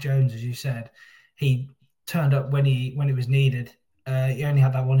well. Mac Jones, as you said, he turned up when it was needed. He only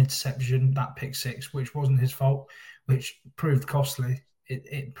had that one interception, that pick six, which wasn't his fault, which proved costly.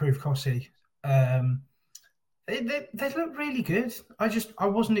 It proved costly. They look really good. I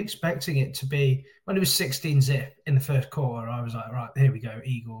wasn't expecting it to be, when it was 16-0 in the first quarter, I was like, right, here we go,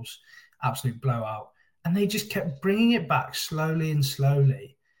 Eagles, absolute blowout. And they just kept bringing it back slowly and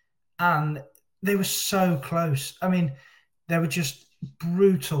slowly. And they were so close. I mean, there were just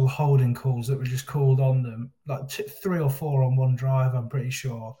brutal holding calls that were just called on them, like 3 or 4 on one drive. I'm pretty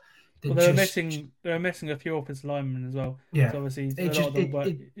sure. Well, they were missing a few offensive linemen as well. Yeah, so obviously it a lot of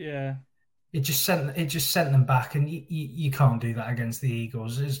them yeah. It just sent them back, and you can't do that against the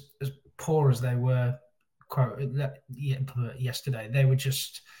Eagles. As poor as they were, yesterday, they were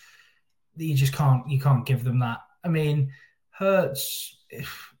just you can't give them that. I mean, Hurts,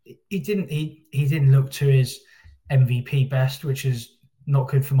 he didn't look to his MVP best, which is not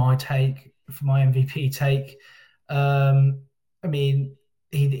good for my MVP take. I mean,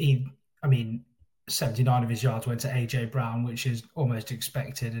 he 79 of his yards went to AJ Brown, which is almost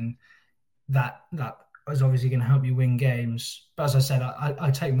expected, and that is obviously going to help you win games. But as I said,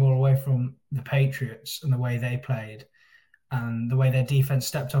 I take more away from the Patriots and the way they played and the way their defense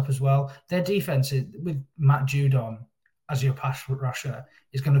stepped up as well. Their defense, with Matt Judon as your pass rusher,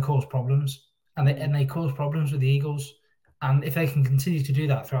 is going to cause problems, and they cause problems with the Eagles. And if they can continue to do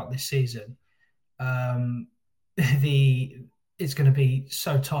that throughout this season, it's going to be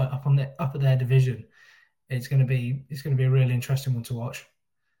so tight up at their division. It's going to be a really interesting one to watch.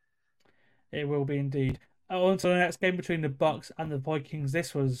 It will be indeed. On to the next game between the Bucs and the Vikings.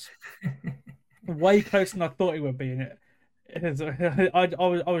 This was way closer than I thought it would be. I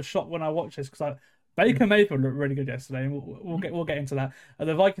was shocked when I watched this because Baker Mayfield looked really good yesterday, and we'll get into that.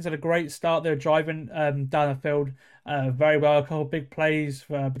 The Vikings had a great start. They were driving down the field very well. A couple of big plays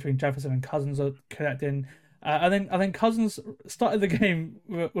between Jefferson and Cousins are connecting. And then Cousins started the game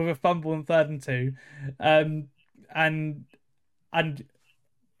with a fumble on 3rd and 2, and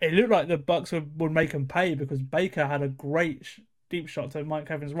it looked like the Bucs would make him pay because Baker had a great deep shot to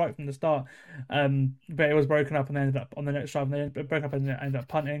Mike Evans right from the start, but it was broken up and they ended up on the next drive. And they broke up and ended up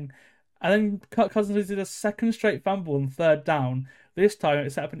punting. And then Cousins did a second straight fumble on 3rd down. This time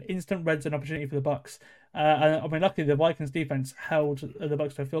it set up an instant red zone opportunity for the Bucs. And I mean, luckily the Vikings defense held the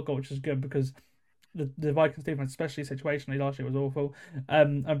Bucs to a field goal, which is good because the Vikings defense, especially situationally last year, was awful.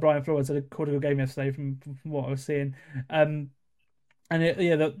 And Brian Flores had a quarter game yesterday from what I was seeing. I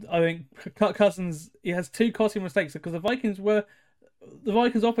think Cousins, he has 2 costly mistakes because the Vikings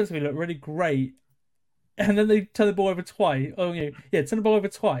offensively looked really great, and then they turn the ball over twice. Turn the ball over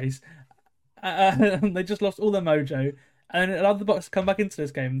twice, and they just lost all their mojo. And it allowed the Bucs to come back into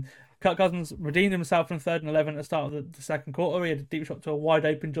this game. Kirk Cousins redeemed himself from 3rd and 11 at the start of the second quarter. He had a deep shot to a wide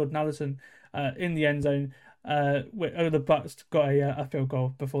open Jordan Allison in the end zone. The Bucs got a field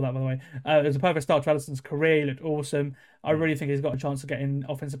goal before that, by the way. It was a perfect start to Allison's career. He looked awesome. I really think he's got a chance of getting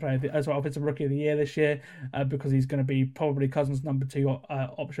offensive rookie of the year this year because he's going to be probably Cousins' number 2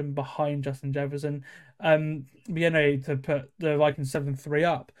 option behind Justin Jefferson. To put the Vikings 7-3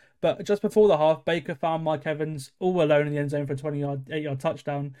 up. But just before the half, Baker found Mike Evans all alone in the end zone for a 8-yard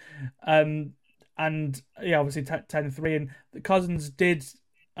touchdown. Obviously 10-3. And Cousins did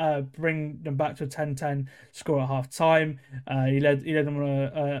bring them back to a 10-10 score at half time. He led them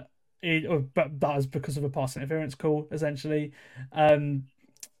on but that was because of a pass interference call, essentially. And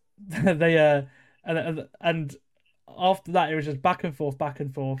after that, it was just back and forth.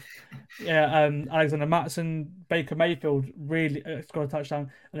 Alexander Mattison, Baker Mayfield really scored a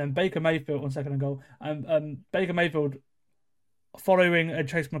touchdown, and then Baker Mayfield on second and goal. Baker Mayfield, following a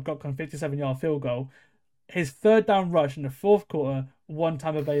Chase McLaughlin 57-yard field goal, his 3rd down rush in the 4th quarter won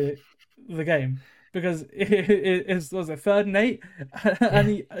Tampa Bay the game because it was a 3rd and 8, and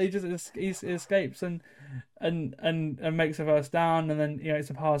he escapes and makes a first down, and then it's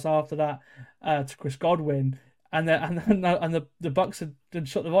a pass after that to Chris Godwin. And the Bucs had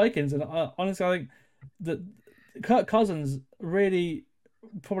shot the Vikings, and honestly, I think that Kirk Cousins really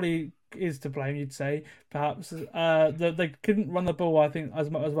probably is to blame. You'd say perhaps they couldn't run the ball, I think, as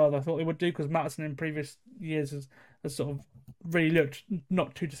much as well as I thought they would do, because Mattison in previous years has sort of really looked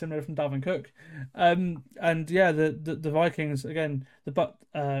not too dissimilar from Dalvin Cook. The Vikings again,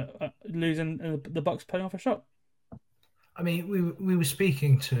 losing, and the Bucs pulling off a shot. I mean, we were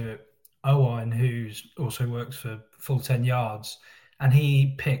speaking to Owen, who's also works for Full 10 Yards, and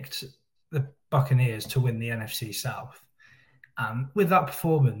he picked the Buccaneers to win the NFC South. And with that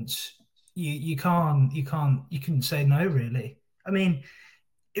performance, you couldn't say no, really. I mean,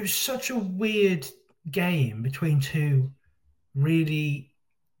 it was such a weird game between 2 really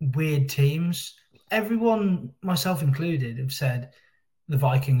weird teams. Everyone, myself included, have said the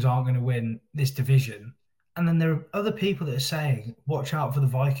Vikings aren't going to win this division. And then there are other people that are saying, watch out for the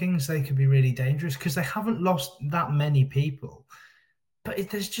Vikings. They could be really dangerous because they haven't lost that many people. But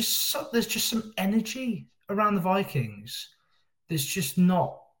there's just some energy around the Vikings. There's just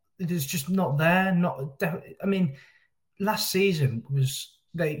not there. I mean, last season was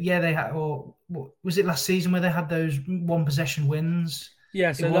They had, or was it last season where they had those one possession wins?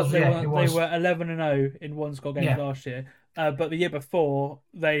 Yeah, so they were 11-0 in one score games last year. But the year before,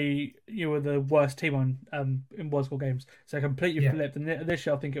 you were the worst team on in one score games. So completely flipped. And this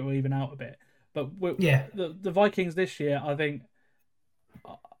year, I think it will even out a bit. But the Vikings this year, I think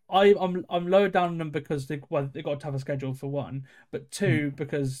I'm lower down on them because they got a tougher schedule for one, but two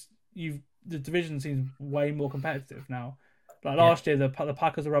because the division seems way more competitive now. Like last year, the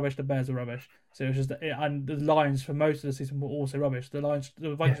Packers are rubbish, the Bears are rubbish. So it was just, and the Lions for most of the season were also rubbish. The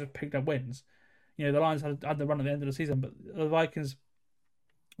Vikings just picked up wins. The Lions had the run at the end of the season, but the Vikings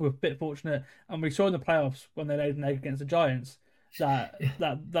were a bit fortunate. And we saw in the playoffs when they laid an egg against the Giants that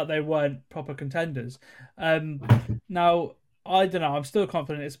they weren't proper contenders. Now I don't know. I'm still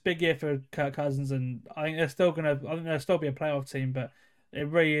confident. It's a big year for Kirk Cousins, and I think they'll still be a playoff team. But it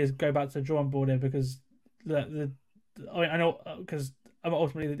really is go back to the drawing board here because I know because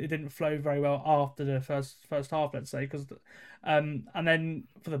ultimately it didn't flow very well after the first half, let's say. And then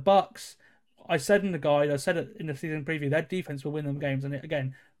for the Bucs, I said in the guide, I said it in the season preview, their defense will win them games. And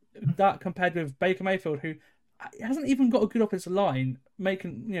again, that compared with Baker Mayfield, who hasn't even got a good offensive line,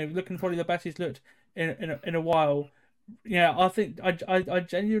 looking probably the best he's looked in a while. I think I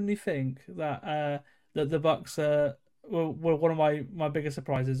genuinely think that the Bucs were one of my biggest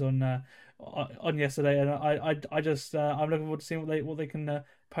surprises on yesterday, and I'm looking forward to seeing what they can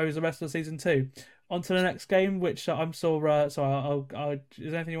pose the rest of the season too. On to the next game, which I'm still. Is there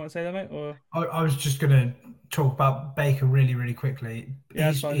anything you want to say there, mate? Or I was just going to talk about Baker really, really quickly.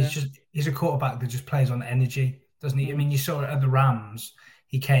 Yeah, he's a quarterback that just plays on energy, doesn't he? I mean, you saw it at the Rams.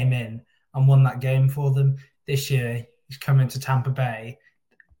 He came in and won that game for them. This year, he's come into Tampa Bay,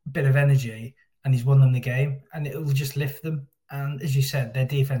 bit of energy, and he's won them the game, and it will just lift them. And as you said, their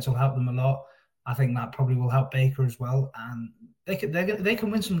defense will help them a lot. I think that probably will help Baker as well, and they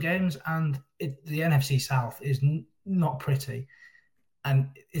can win some games. And the NFC South is not pretty, and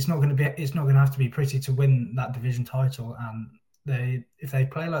it's not going to have to be pretty to win that division title. And if they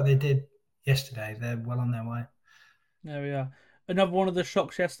play like they did yesterday, they're well on their way. There we are. Another one of the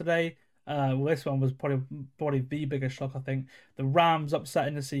shocks yesterday. This one was probably the biggest shock, I think. The Rams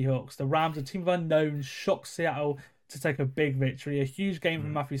upsetting the Seahawks. The Rams, a team of unknowns, shocked Seattle to take a big victory. A huge game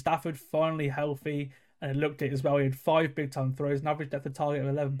from Matthew Stafford, finally healthy, and it looked it as well. He had 5 big-time throws, an average depth of target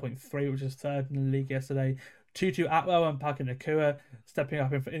of 11.3, which is third in the league yesterday. Tutu Atwell and Patrick Nakua stepping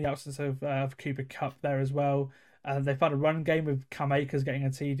up in the absence of Cooper Kupp there as well. They've had a run game with Cam Akers getting a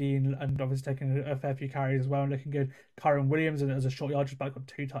TD and obviously taking a fair few carries as well and looking good. Kyron Williams as a short yardage back got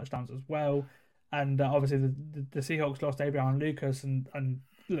 2 touchdowns as well. And obviously the Seahawks lost Abraham Lucas and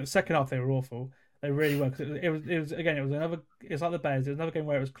look, second half they were awful. They really were. Cause it was another. It's like the Bears. It was another game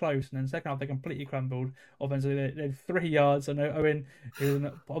where it was close, and then second half they completely crumbled. Offensively, they had 3 yards. I know Owen, he was on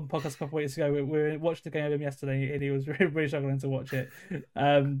a podcast a couple of weeks ago. We were watching the game of him yesterday, and he was really struggling to watch it.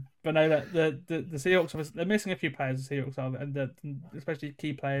 But no, the Seahawks, they're missing a few players. The Seahawks are, and especially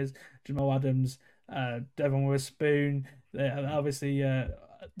key players, Jamal Adams, Devon Witherspoon. Obviously,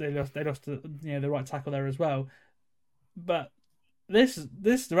 they lost the right tackle there as well. But this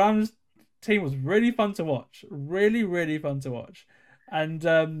Rams team was really fun to watch, really fun to watch,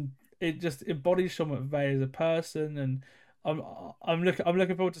 and it just embodies Sean McVay as a person. And I'm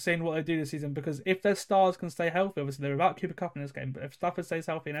looking forward to seeing what they do this season, because if their stars can stay healthy, obviously they're without Cooper Kupp in this game, but if Stafford stays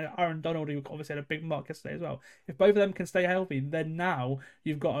healthy, and Aaron Donald, who obviously had a big mark yesterday as well, if both of them can stay healthy, then now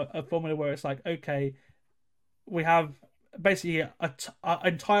you've got a formula where it's like, okay, we have basically an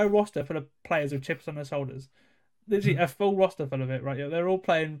entire roster full of players with chips on their shoulders. Literally a full roster full of it, right? They're all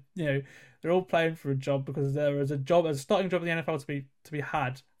playing, they're all playing for a job, because there is a starting job in the NFL to be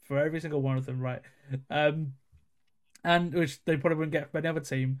had for every single one of them, right? And which they probably wouldn't get from any other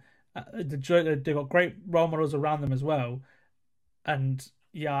team. They've got great role models around them as well. And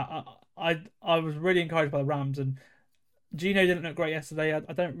yeah, I was really encouraged by the Rams. And Geno didn't look great yesterday.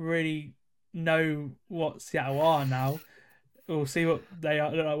 I don't really know what Seattle are now. We'll see what they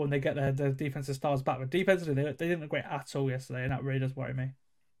look like when they get their defensive stars back. But defensively, they didn't look great at all yesterday, and that really does worry me.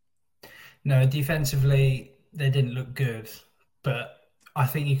 No, defensively, they didn't look good. But I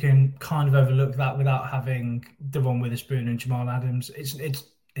think you can kind of overlook that without having Devon Witherspoon and Jamal Adams.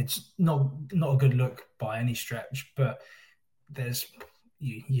 It's not a good look by any stretch, but there's,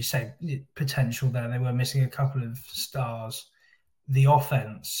 you say, potential there. They were missing a couple of stars. The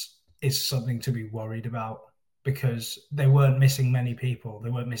offense is something to be worried about, because they weren't missing many people.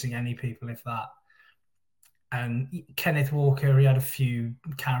 They weren't missing any people, if that. And Kenneth Walker, he had a few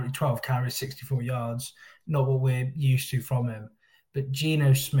 12 carries, 64 yards. Not what we're used to from him. But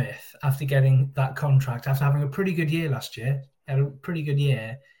Geno Smith, after getting that contract, after having a pretty good year last year, They had a pretty good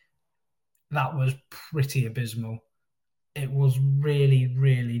year. That was pretty abysmal. It was really,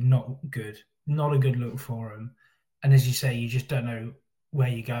 really not good. Not a good look for him. And as you say, you just don't know where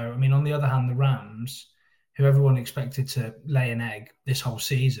you go. I mean, on the other hand, the Rams, who everyone expected to lay an egg this whole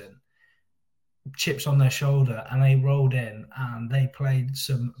season, chips on their shoulder, and they rolled in and they played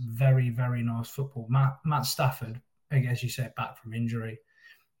some very, very nice football. Matt Stafford, as you said, back from injury.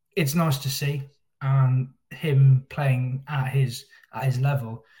 It's nice to see, and him playing at his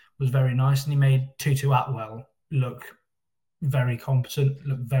level was very nice, and he made Tutu Atwell look very competent,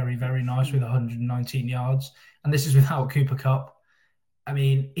 look very, very nice with 119 yards. And this is without Cooper Kupp. I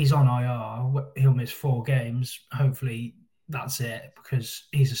mean, he's on IR. He'll miss 4 games. Hopefully that's it, because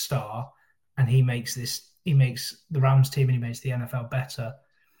he's a star and he makes the Rams team and he makes the NFL better.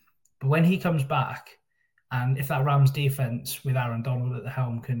 But when he comes back, and if that Rams defense with Aaron Donald at the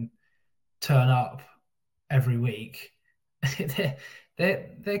helm can turn up every week, they're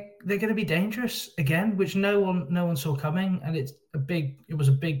going to be dangerous again, which no one saw coming. And it was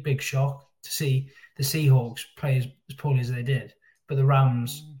a big shock to see the Seahawks play as poorly as they did, but the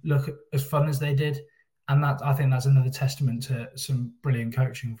Rams look as fun as they did. And I think that's another testament to some brilliant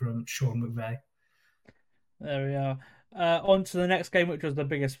coaching from Sean McVay. There we are. On to the next game, which was the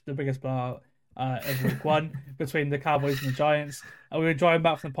biggest blowout of week 1 between the Cowboys and the Giants. And we were driving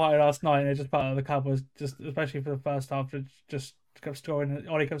back from the party last night, and it just felt like the Cowboys, just especially for the first half, just kept scoring.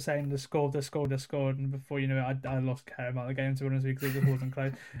 Ollie kept saying they scored, and before you know it, I lost care about the game, to be honest with you, because it wasn't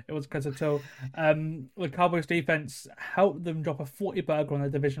close. It wasn't close at all. The Cowboys defense helped them drop a 40 burger on their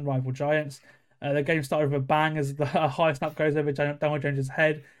division rival Giants. The game started with a bang as the high snap goes over Daniel Jones'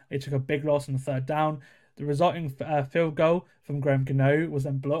 head. He took a big loss on the 3rd down. The resulting field goal from Graham Gano was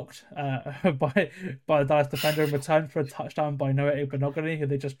then blocked by the Dallas defender in return for a touchdown by Noah Igbinoghene, who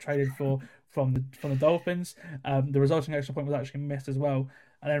they just traded from the Dolphins. The resulting extra point was actually missed as well.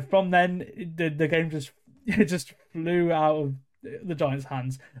 And then from then, the game just flew out of the Giants'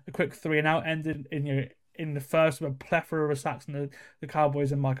 hands. A quick 3-and-out ended in the first with a plethora of sacks on the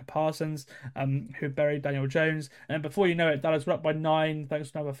Cowboys and Micah Parsons, who buried Daniel Jones. And before you know it, Dallas were up by 9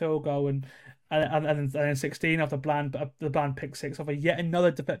 thanks to another field goal, and then 16 after the bland pick 6 off yet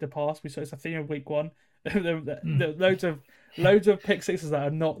another deflected pass. We saw it's a theme of week 1. Loads of pick sixes that are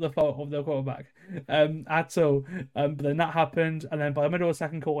not the fault of the quarterback at all. But then that happened, and then by the middle of the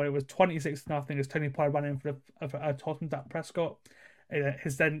second quarter, it was 26-0 as Tony Pollard ran in for a toss from Dak Prescott.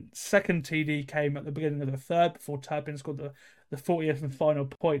 His then second TD came at the beginning of the 3rd before Turpin scored the 40th and final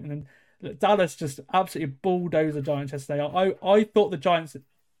point. And then Dallas just absolutely bulldozed the Giants yesterday. I thought the Giants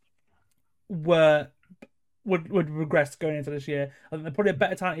would regress going into this year. I think they're probably a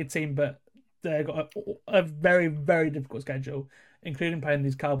better talented team, but they've got a very, very difficult schedule, including playing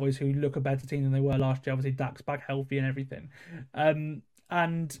these Cowboys, who look a better team than they were last year. Obviously, Dak's back healthy and everything.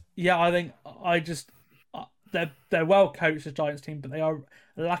 And yeah, I think they're well coached, the Giants team, but they are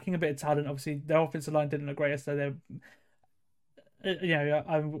lacking a bit of talent. Obviously, their offensive line didn't look great yesterday.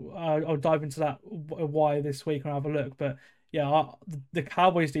 I'll dive into that why this week and have a look. But yeah, the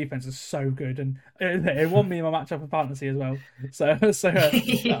Cowboys defense is so good, and it won me in my matchup of fantasy as well. So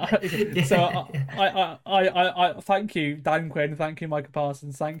I thank you, Dan Quinn, thank you, Micah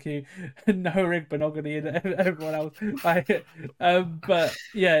Parsons, thank you, Noah Igbinoghene, and everyone else. But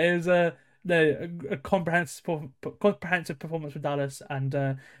yeah, it was a comprehensive performance for Dallas, and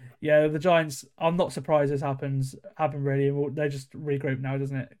the Giants. I'm not surprised this happened really. They just regroup now,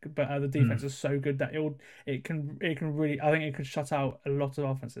 doesn't it? But the defense is so good that it can really. I think it could shut out a lot of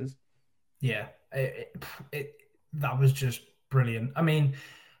offenses. Yeah, that was just brilliant. I mean,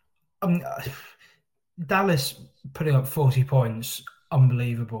 Dallas putting up 40 points,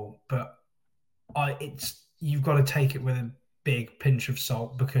 unbelievable. But you've got to take it with a big pinch of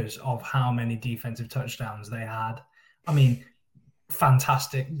salt because of how many defensive touchdowns they had. I mean,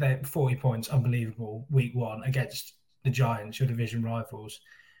 fantastic. 40 points, unbelievable week 1 against the Giants, your division rivals.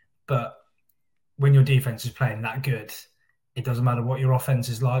 But when your defense is playing that good, it doesn't matter what your offense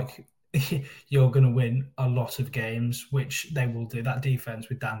is like. You're going to win a lot of games, which they will do. That defense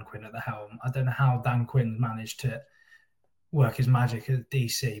with Dan Quinn at the helm. I don't know how Dan Quinn managed to work his magic at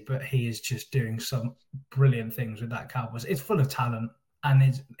DC, but he is just doing some brilliant things with that Cowboys. It's full of talent,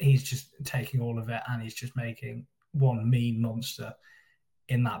 and he's just taking all of it, and he's just making one mean monster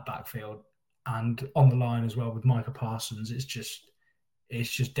in that backfield. And on the line as well with Micah Parsons, it's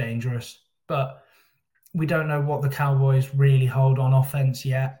just dangerous. But we don't know what the Cowboys really hold on offense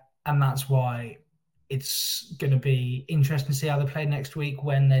yet, and that's why it's going to be interesting to see how they play next week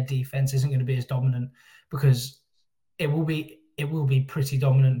when their defense isn't going to be as dominant, because it will be pretty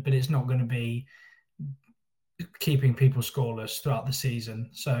dominant, but it's not going to be keeping people scoreless throughout the season.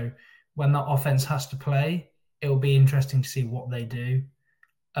 So when that offense has to play, it'll be interesting to see what they do.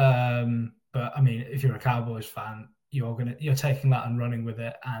 But I mean, if you're a Cowboys fan, you're taking that and running with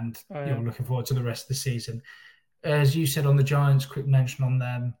it, and you're looking forward to the rest of the season. As you said on the Giants, quick mention on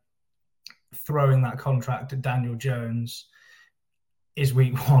them throwing that contract at Daniel Jones is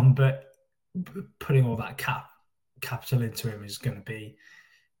week one, but putting all that capital into him is going to be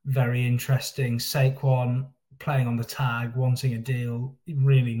very interesting. Saquon playing on the tag, wanting a deal,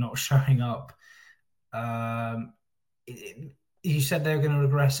 really not showing up. You said they were going to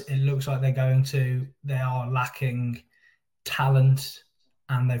regress. It looks like they're going to. They are lacking talent,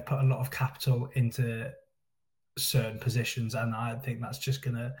 and they've put a lot of capital into certain positions, and I think that's just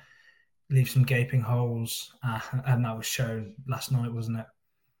going to leave some gaping holes. And that was shown last night, wasn't it?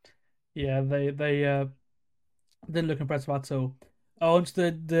 Yeah, they didn't look impressive at all. On to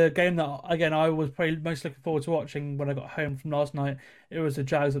the game that, again, I was probably most looking forward to watching when I got home from last night. It was the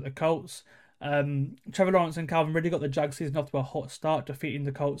Jags at the Colts. Trevor Lawrence and Calvin Ridley got the Jags season off to a hot start, defeating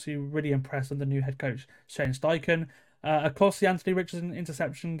the Colts, who really impressed under new head coach Shane Steichen. Of course, the Anthony Richardson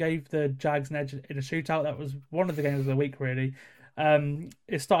interception gave the Jags an edge in a shootout. That was one of the games of the week, really.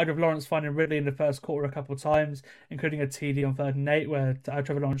 It started with Lawrence finding Ridley in the first quarter a couple of times, including a TD on 3rd and 8, where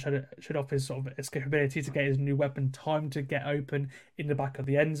Trevor Lawrence showed off his sort of escapability to get his new weapon time to get open in the back of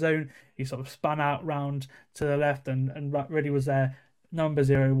the end zone. He sort of span out round to the left, and Ridley was there, number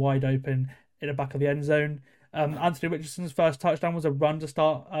 0, wide open in the back of the end zone. Anthony Richardson's first touchdown was a run to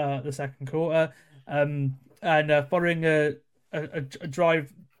start the second quarter, and following a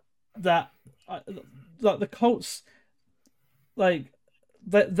drive that like the Colts, like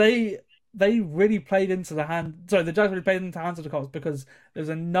they really played into the hand. Sorry, the Jags really played into the hands of the Colts, because there's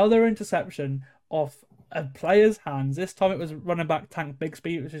another interception off a player's hands. This time it was running back Tank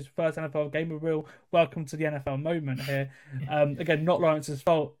Bigsby, which is his first NFL game. A real welcome to the NFL moment here. Again, not Lawrence's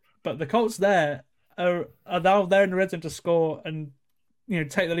fault, but the Colts there are now there in the red zone to score and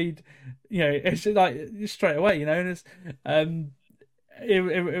take the lead. It's just like straight away. And it's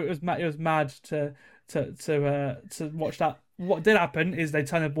it was mad to watch that. What did happen is they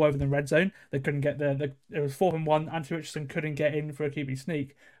turned the ball over in the red zone. They couldn't get there. It was 4th and 1. Anthony Richardson couldn't get in for a QB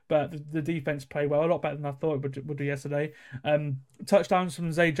sneak, but the defense played well, a lot better than I thought it would do yesterday. Touchdowns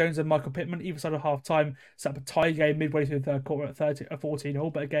from Zay Jones and Michael Pittman either side of half time set up a tie game midway through the third quarter at 14-all,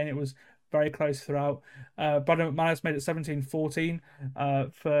 but again it was very close throughout. Brandon McManus made it 17-14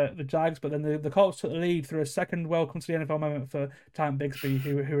 for the Jags, but then the Colts took the lead through a second welcome to the NFL moment for Tank Bigsby,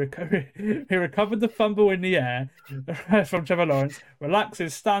 who recovered the fumble in the air from Trevor Lawrence,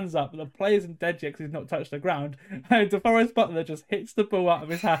 relaxes, stands up, the player's in dead because he's not touched the ground, and DeForest Butler just hits the ball out of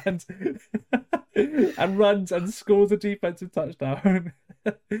his hand and runs and scores a defensive touchdown.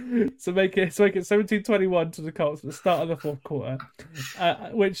 So make it 17-21 to the Colts at the start of the fourth quarter,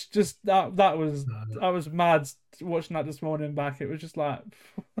 which just that was mad watching that this morning back. It was just like,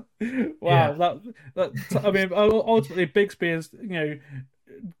 wow. Yeah. That I mean, ultimately Bigsby is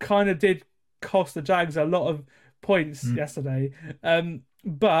kind of did cost the Jags a lot of points yesterday,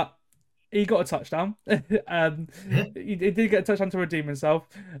 but he got a touchdown. He did get a touchdown to redeem himself.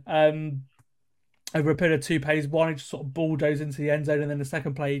 Over a period of 2 plays, one he just sort of bulldozed into the end zone, and then the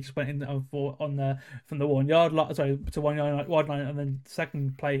second play he just went in from the 1 yard line, to 1 yard line, and then the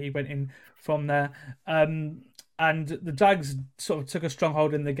second play he went in from there. And the Jags sort of took a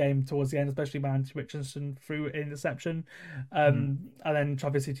stronghold in the game towards the end, especially when Anthony Richardson threw an interception, and then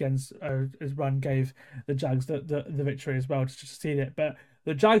Travis Etienne's his run gave the Jags the victory as well, just to see it. But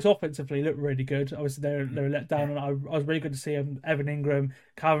the Jags offensively looked really good. Obviously, they were let down, and I was really good to see Evan Ingram,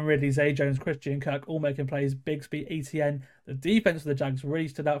 Calvin Ridley, Zay Jones, Christian Kirk all making plays. Bigsby, Etienne. The defense of the Jags really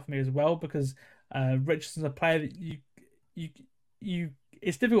stood out for me as well, because Richardson's a player that you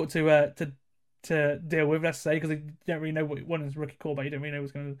it's difficult to deal with, let's say, because you don't really know what one is rookie quarterback. You don't really know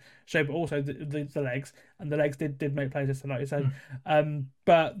what's going to show, but also the legs, and the legs did make plays yesterday, like you said.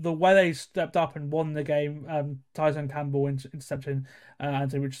 But the way they stepped up and won the game, Tyson Campbell interception,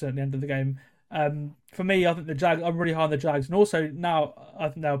 Anthony Richardson at the end of the game. For me, I think the Jags. I'm really high on the Jags, and also now I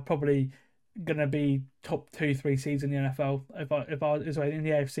think they're probably going to be top 2-3 seeds in the NFL. If I was in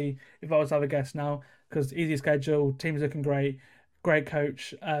the AFC, if I was to have a guess now, because easy schedule, team's looking great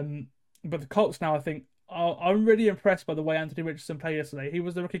coach. But the Colts now, I think, I'm really impressed by the way Anthony Richardson played yesterday. He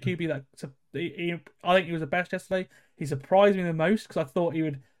was the rookie QB I think he was the best yesterday. He surprised me the most, because I thought he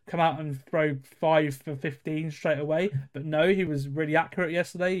would come out and throw 5 for 15 straight away. But no, he was really accurate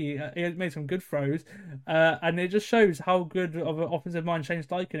yesterday. He made some good throws. And it just shows how good of an offensive mind Shane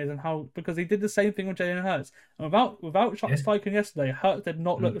Steichen is, and because he did the same thing with Jalen Hurts. And without Steichen yesterday, Hurts did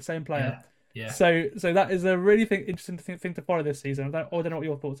not look the same player. Yeah. So that is a really interesting thing to follow this season. I don't know what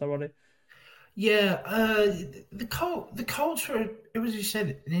your thoughts are, Roddy. Yeah, the Colts were, it was, you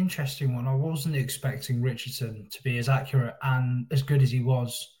said, an interesting one. I wasn't expecting Richardson to be as accurate and as good as he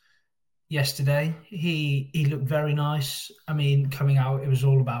was yesterday. He looked very nice. I mean, coming out, it was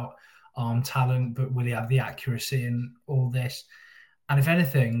all about arm talent, but will he have the accuracy and all this? And if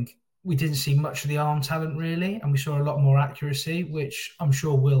anything, we didn't see much of the arm talent really, and we saw a lot more accuracy, which I'm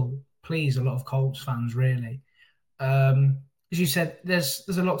sure will please a lot of Colts fans really. As you said, there's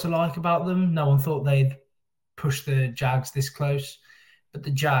a lot to like about them. No one thought they'd push the Jags this close, but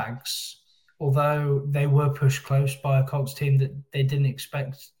the Jags, although they were pushed close by a Colts team that they didn't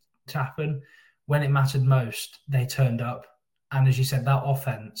expect to happen, when it mattered most, they turned up. And as you said, that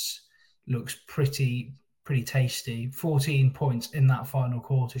offense looks pretty tasty. 14 points in that final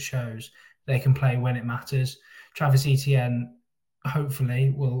quarter shows they can play when it matters. Travis Etienne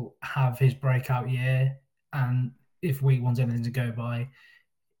hopefully will have his breakout year, and if week one's anything to go by,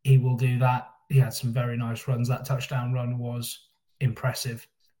 he will do that. He had some very nice runs. That touchdown run was impressive.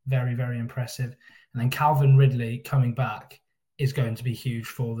 Very, very impressive. And then Calvin Ridley coming back is going to be huge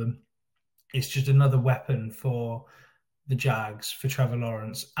for them. It's just another weapon for the Jags, for Trevor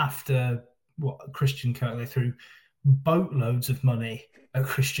Lawrence. After Christian Kirk, they threw boatloads of money at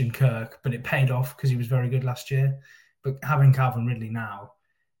Christian Kirk, but it paid off because he was very good last year. But having Calvin Ridley now,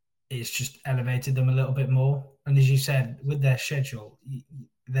 it's just elevated them a little bit more. And as you said, with their schedule,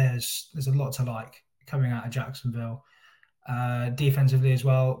 there's a lot to like coming out of Jacksonville. Defensively as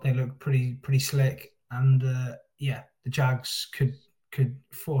well, they look pretty slick. And the Jags could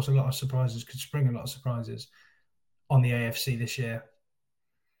force a lot of surprises, could spring a lot of surprises on the AFC this year.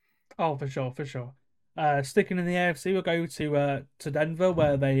 Oh, for sure. Sticking in the AFC, we'll go to Denver,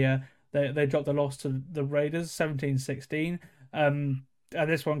 where they dropped the loss to the Raiders 17-16. And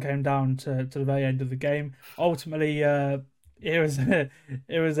this one came down to the very end of the game. Ultimately, it was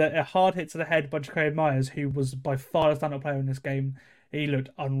a hard hit to the head by Jacoby Myers, who was by far the standout player in this game. He looked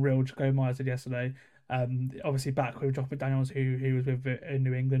unreal, Jacoby Myers did yesterday. Obviously back with Josh McDaniels, who was with in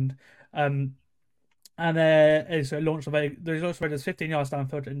New England. So it launched the Raiders 15 yards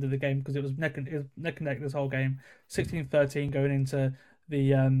downfield into the game because it was neck and neck this whole game. 16-13 going into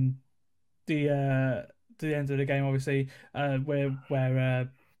the end of the game, obviously, where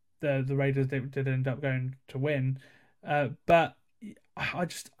the Raiders did end up going to win. But I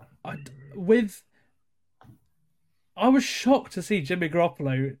was shocked to see Jimmy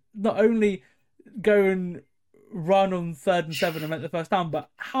Garoppolo not only go and run on 3rd and 7 and make the first down, but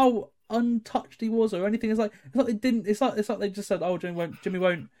how untouched he was or anything. It's like they didn't. It's like they just said, "Oh, Jimmy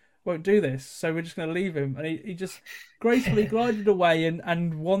won't do this, so we're just going to leave him," and he just gracefully glided away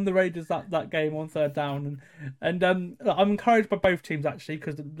and won the Raiders that game on 3rd down. And I'm encouraged by both teams actually,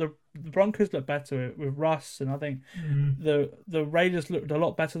 because the Broncos look better with Russ, and I think the Raiders looked a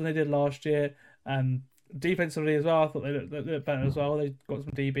lot better than they did last year. Defensively as well, I thought they looked better as well. They've got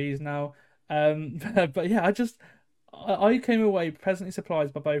some DBs now. But yeah, I came away pleasantly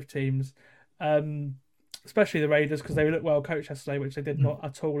surprised by both teams. Especially the Raiders, because they looked well coached yesterday, which they did not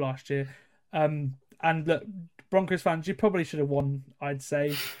at all last year. And look, Broncos fans, you probably should have won. I'd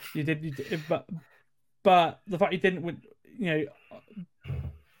say you did, but the fact you didn't win,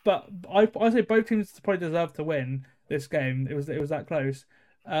 But I say both teams probably deserved to win this game. It was that close.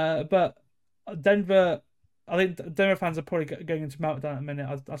 But Denver, I think Denver fans are probably going into meltdown in a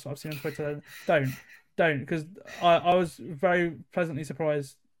minute. That's what I've seen on Twitter. Don't, because I was very pleasantly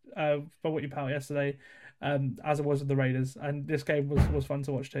surprised by what you put out yesterday. As it was with the Raiders, and this game was fun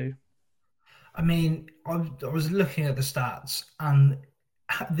to watch too. I mean, I was looking at the stats, and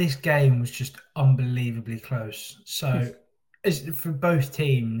this game was just unbelievably close. So, for both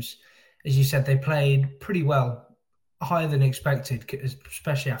teams, as you said, they played pretty well, higher than expected,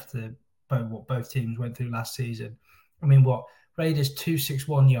 especially after what both teams went through last season. I mean, Raiders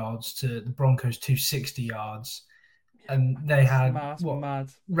 261 yards to the Broncos 260 yards. And they had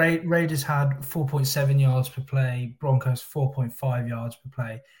Raiders had 4.7 yards per play, Broncos 4.5 yards per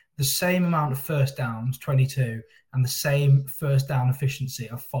play. The same amount of first downs, 22, and the same first down efficiency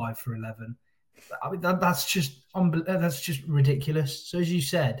of 5 for 11. I mean, that's just ridiculous. So as you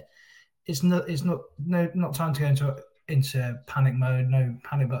said, it's not time to go into panic mode. No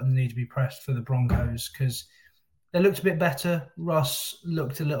panic buttons need to be pressed for the Broncos, because they looked a bit better. Russ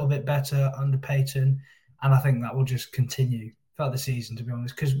looked a little bit better under Peyton. And I think that will just continue throughout the season, to be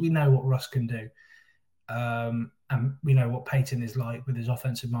honest, because we know what Russ can do. And we know what Peyton is like with his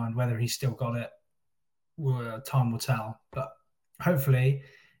offensive mind. Whether he's still got it, time will tell. But hopefully,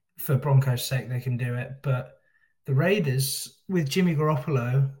 for Broncos' sake, they can do it. But the Raiders, with Jimmy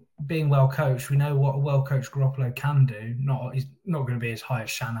Garoppolo, being well coached, we know what a well coached Garoppolo can do. He's not going to be as high as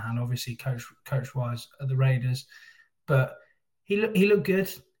Shanahan, obviously, coach wise at the Raiders, but he looked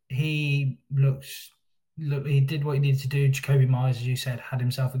good. He did what he needed to do. Jacoby Myers, as you said, had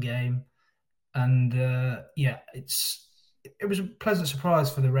himself a game, and it was a pleasant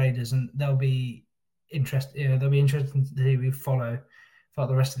surprise for the Raiders, and they'll be interesting. They'll be interesting to see we follow throughout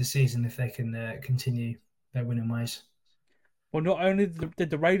the rest of the season if they can continue their winning ways. Well, not only did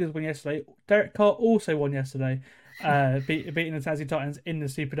the Raiders win yesterday, Derek Carr also won yesterday, beating the Tennessee Titans in the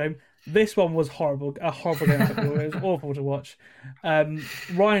Superdome. This one was horrible, a horrible game of football. It was awful to watch.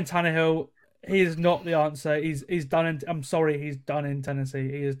 Ryan Tannehill, he is not the answer. He's done. I'm sorry, he's done in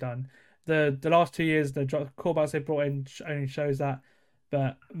Tennessee. He is done. The last 2 years, the quarterbacks they brought in only shows that.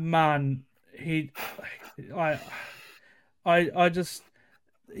 But man, I just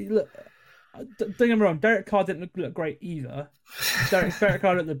look. Don't get me wrong, Derek Carr didn't look great either. Derek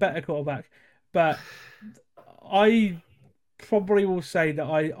Carr looked the better quarterback, but I probably will say that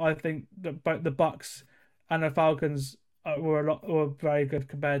I think that both the Bucs and the Falcons were very good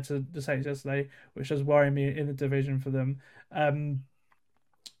compared to the Saints yesterday, which does worry me in the division for them.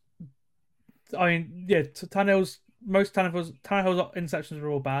 Tannehill's interceptions were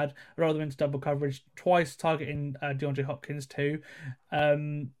all bad. A lot of them into double coverage, twice targeting DeAndre Hopkins too.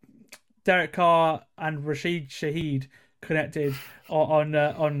 Derek Carr and Rashid Shaheed connected on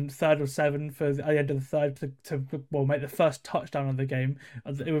 3rd of 7 for the end of the third to make the first touchdown of the game.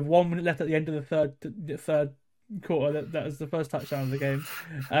 With 1 minute left at the end of the third quarter, that was the first touchdown of the game.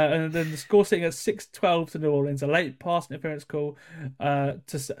 And then the score sitting at 6-12 to New Orleans, a late pass interference call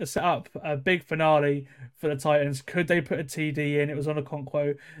to set up a big finale for the Titans. Could they put a TD in? It was on a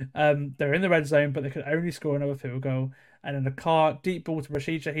Conquo. They're in the red zone, but they could only score another field goal. And then the Carr deep ball to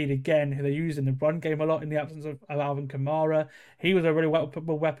Rashid Shaheed again, who they used in the run game a lot in the absence of Alvin Kamara. He was a really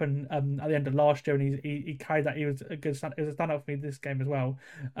weapon at the end of last year, and he carried that. He was a good stand. It was a standout for me this game as well.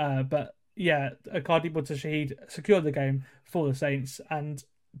 But yeah, a Carr deep ball to Shaheed secured the game for the Saints, and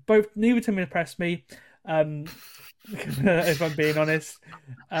neither team impressed me. If I'm being honest,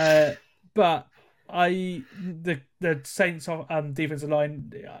 but the Saints defensive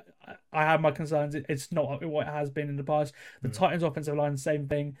line, I have my concerns. It's not what it has been in the past. The Titans offensive line, same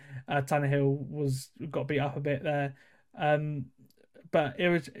thing. Tannehill got beat up a bit there, but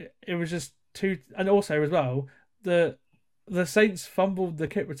it was just too. And also as well, the Saints fumbled the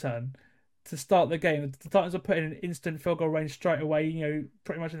kick return to start the game. The Titans were put in an instant field goal range straight away.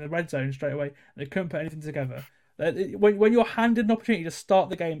 Pretty much in the red zone straight away. They couldn't put anything together. When you're handed an opportunity to start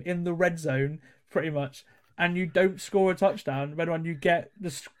the game in the red zone, pretty much, and you don't score a touchdown, when you get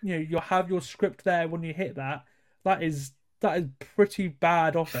you have your script there when you hit that is pretty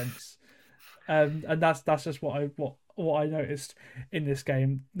bad offense, and that's just what I noticed in this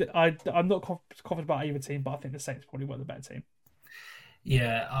game. I'm not confident about either team, but I think the Saints probably were the better team.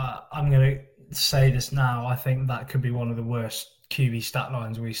 Yeah, I'm going to say this now. I think that could be one of the worst QB stat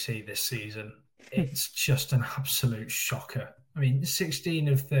lines we see this season. It's just an absolute shocker. I mean, 16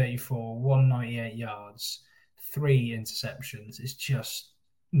 of 34, 198 yards, 3 interceptions. It's just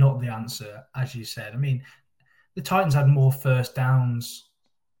not the answer, as you said. I mean, the Titans had more first downs.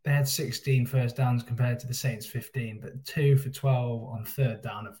 They had 16 first downs compared to the Saints' 15, but 2 for 12 on third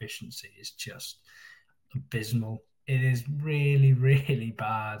down efficiency is just abysmal. It is really, really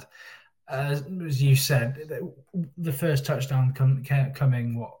bad. As you said, the first touchdown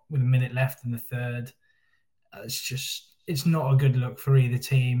coming with a minute left in the third. It's not a good look for either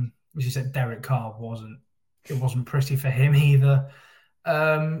team. As you said, Derek Carr it wasn't pretty for him either.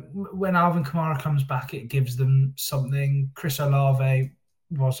 When Alvin Kamara comes back, it gives them something. Chris Olave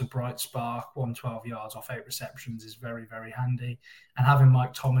was a bright spark. 112 yards off 8 receptions is very, very handy. And having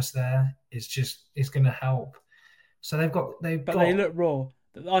Mike Thomas there is going to help. So they look raw.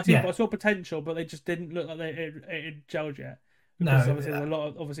 I saw potential, but they just didn't look like it gelled yet. Because obviously there's a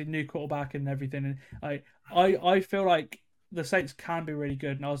lot of new quarterback and everything. And I feel like the Saints can be really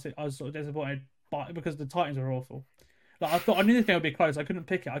good, and I was sort of disappointed because the Titans are awful. Like I knew this game would be close. I couldn't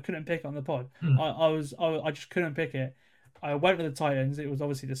pick it on the pod. I just couldn't pick it. I went with the Titans. It was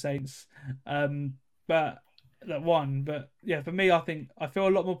obviously the Saints, but that won. But yeah, for me, I feel a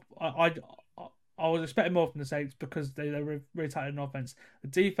lot more. I was expecting more from the Saints because they were really talented in offense. The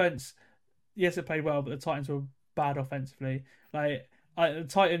defense, yes, it played well, but the Titans were bad offensively. The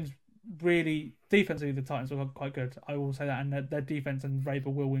Titans really defensively, the Titans were quite good. I will say that, and their defense and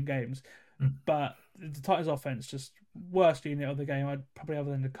Vrabel will win games. But the Titans' offense just worst unit of the game. I'd probably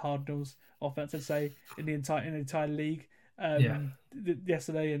other than the Cardinals' offense, I'd say in the entire league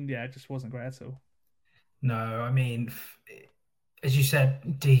yesterday, and it just wasn't great at all. No, I mean, as you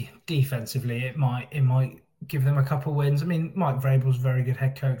said, defensively, it might give them a couple wins. I mean, Mike Vrabel's a very good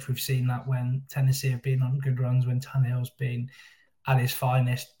head coach. We've seen that when Tennessee have been on good runs, when Tannehill's been at his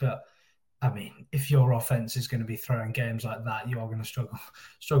finest. But I mean, if your offense is going to be throwing games like that, you are going to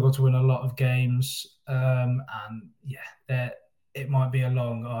struggle to win a lot of games. And yeah, it might be a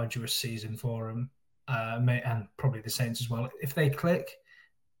long, arduous season for them, and probably the Saints as well. If they click,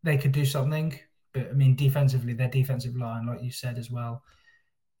 they could do something. But I mean, defensively, their defensive line, like you said as well,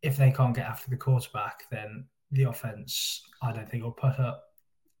 if they can't get after the quarterback, then the offense, I don't think, will put up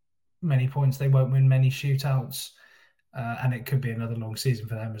many points. They won't win many shootouts, and it could be another long season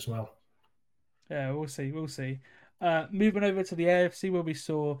for them as well. Yeah, we'll see. Moving over to the AFC, where we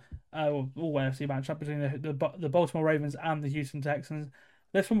saw all AFC matchup between the Baltimore Ravens and the Houston Texans.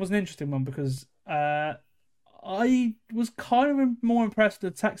 This one was an interesting one because I was kind of more impressed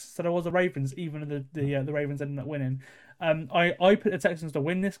with the Texans than I was the Ravens, even though the Ravens ended up winning. I put the Texans to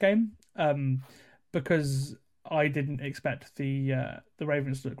win this game because I didn't expect the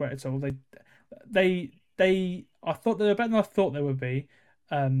Ravens to look great at all. I thought they were better than I thought they would be,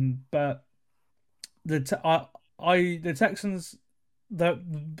 but the Texans,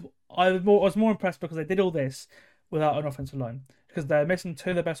 I was more impressed because they did all this without an offensive line, because they're missing two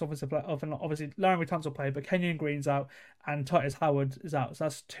of their best offensive players. Obviously, Laramie Tunsil played, but Kenyon Green's out and Titus Howard is out. So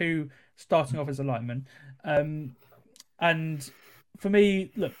that's two starting offensive linemen. And for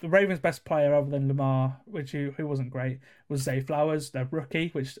me, look, the Ravens' best player other than Lamar, who wasn't great, was Zay Flowers, their rookie,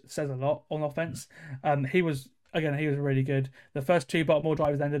 which says a lot on offense. He was really good. The first two Baltimore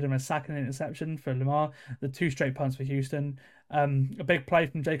drives ended in a sack and interception for Lamar. The two straight punts for Houston. A big play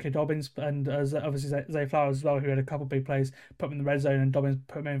from J.K. Dobbins and obviously Zay Flowers as well, who had a couple of big plays, put him in the red zone, and Dobbins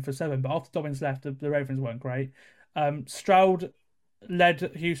put him in for 7. But after Dobbins left, the Ravens weren't great. Stroud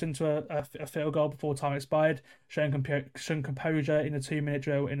led Houston to a field goal before time expired, showing composure in a 2-minute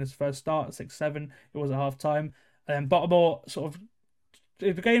drill in his first start, 6-7. It was at half time. And then Baltimore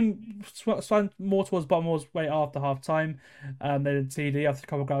the game swung more towards Baltimore's way after half time. They did TD after a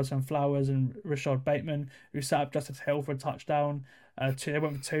couple of guys from Flowers and Rashad Bateman, who set up Justice Hill for a touchdown. They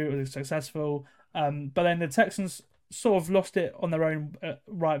went for 2, it was successful. But then the Texans sort of lost it on their own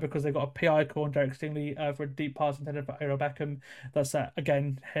right, because they got a PI call on Derek Stingley for a deep pass intended for Odell Beckham. That set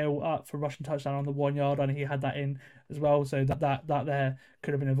again Hill up for a rushing touchdown on the 1 yard, and he had that in as well, so that there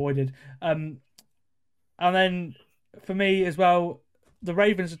could have been avoided. And then for me as well, the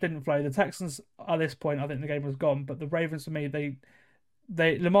Ravens just didn't play. The Texans at this point, I think the game was gone, but the Ravens, for me,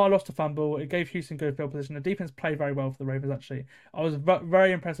 Lamar lost a fumble. It gave Houston good field position. The defense played very well for the Ravens, actually. I was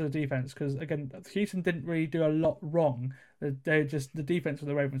very impressed with the defense because, again, Houston didn't really do a lot wrong. The defense for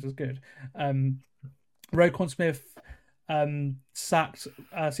the Ravens was good. Roquan Smith sacked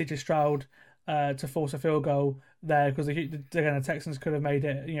CJ Stroud to force a field goal there, because again, the Texans could have made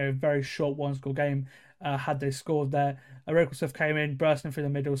it a very short one-score game had they scored there. Roquan Smith came in, bursting through the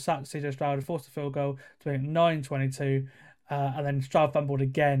middle, sacked CJ Stroud and forced a field goal to make it 9-22. And then Stroud fumbled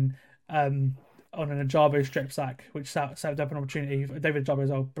again on an Ajabo strip sack, which set up an opportunity. David Ajabo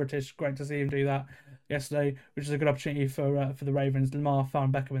is all British. Great to see him do that yesterday, which is a good opportunity for the Ravens. Lamar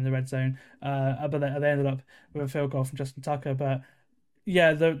found Beckham in the red zone, but they ended up with a field goal from Justin Tucker. But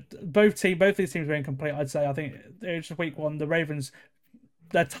yeah, both these teams were incomplete, I'd say. I think it's just week one. The Ravens,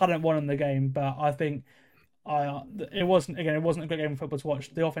 their talent won in the game, but I think it wasn't a good game of football to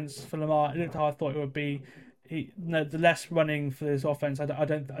watch. The offense for Lamar, it looked how I thought it would be. The less running for this offense, and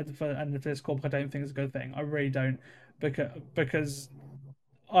for this quarterback, I don't think it's a good thing. I really don't, because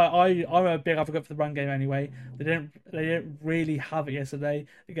I'm a big advocate for the run game anyway. They didn't really have it yesterday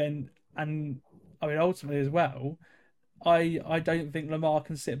again, and I mean ultimately as well. I don't think Lamar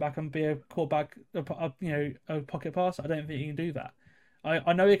can sit back and be a quarterback, a pocket passer. I don't think he can do that.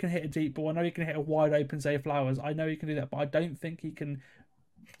 I know he can hit a deep ball. I know he can hit a wide open Zay Flowers. I know he can do that, but I don't think he can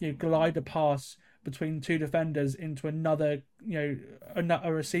glide a pass between two defenders into another,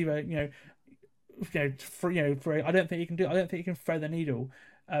 a receiver, I don't think he can do. I don't think he can thread the needle,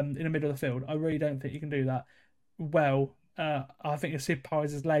 in the middle of the field. I really don't think he can do that well. I think it superpowers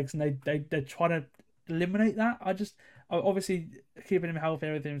his legs, and they're trying to eliminate that. Obviously keeping him healthy,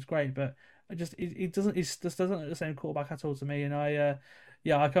 everything is great, but he just doesn't look the same quarterback at all to me. And I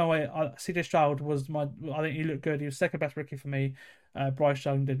can't wait. CJ Stroud I think he looked good. He was second best rookie for me. Bryce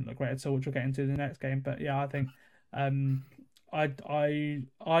Young didn't look great at all, which we'll get into in the next game. But yeah, I think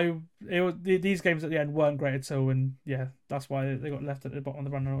these games at the end weren't great at all, and yeah, that's why they got left at the bottom of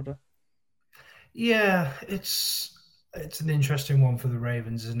the running order. Yeah, it's an interesting one for the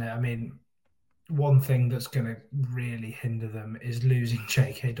Ravens, isn't it? I mean, one thing that's going to really hinder them is losing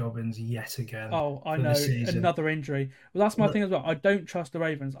J.K. Dobbins yet again. Oh, I for know. the season. Another injury. Well, that's my thing as well. I don't trust the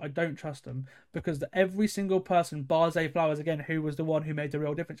Ravens. I don't trust them because every single person, bar Zay Flowers again, who was the one who made the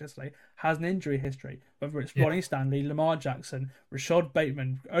real difference yesterday, has an injury history. Whether it's Ronnie Stanley, Lamar Jackson, Rashad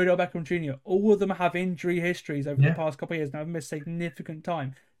Bateman, Odell Beckham Jr., all of them have injury histories over the past couple of years and have missed significant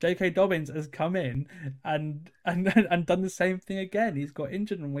time. J.K. Dobbins has come in and done the same thing again. He's got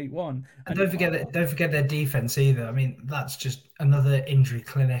injured in week 1. And don't forget their defense either. I mean, that's just another injury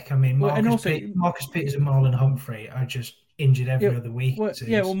clinic. I mean, Marcus Peters and Marlon Humphrey are just injured every other week.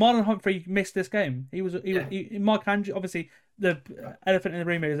 Marlon Humphrey missed this game. Mark Andrews, obviously, the elephant in the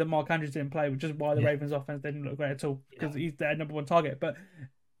room is that Mark Andrews didn't play, which is why the Ravens offense didn't look great at all because he's their number one target. But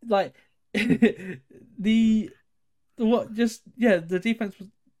like the defense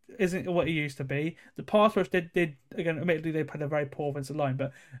isn't what it used to be. The pass rush did again. Admittedly, they played a very poor offensive line,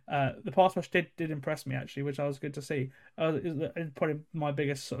 but the pass rush did impress me actually, which I was good to see. It's probably my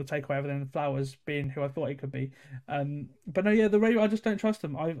biggest sort of takeaway, other than Flowers being who I thought he could be. But no, the Ravens, I just don't trust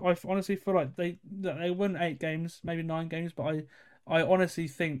them. I honestly feel like they won 8 games, maybe 9 games, but I honestly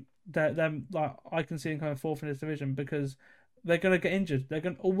think that them, like, I can see them coming 4th in this division because they're going to get injured.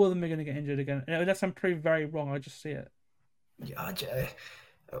 All of them are going to get injured again. And unless I'm proved very wrong, I just see it. Yeah,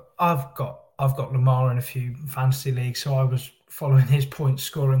 I've got Lamar in a few fantasy leagues, so I was following his point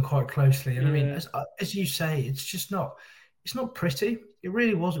scoring quite closely. And I mean, as you say, it's not pretty. It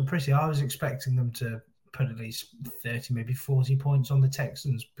really wasn't pretty. I was expecting them to put at least 30, maybe 40 points on the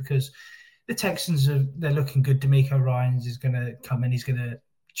Texans because the Texans they're looking good. D'Amico Ryans is going to come in. He's going to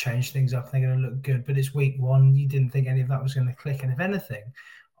change things up. They're going to look good. But it's week 1. You didn't think any of that was going to click. And if anything,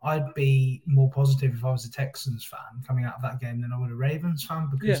 I'd be more positive if I was a Texans fan coming out of that game than I would a Ravens fan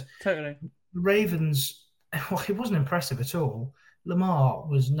because totally. The Ravens, it wasn't impressive at all. Lamar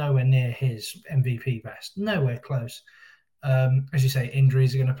was nowhere near his MVP best, nowhere close. As you say,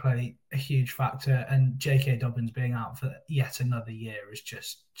 injuries are going to play a huge factor, and J.K. Dobbins being out for yet another year is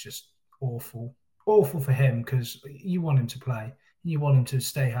just awful. Awful for him because you want him to play, you want him to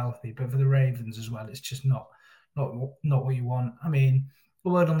stay healthy, but for the Ravens as well, it's just not what you want. I mean, a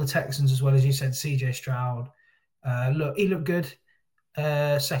word on the Texans as well, as you said, CJ Stroud. He looked good.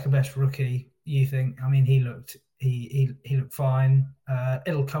 Second best rookie, you think? I mean, he looked fine.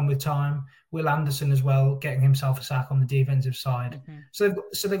 It'll come with time. Will Anderson as well, getting himself a sack on the defensive side. Mm-hmm.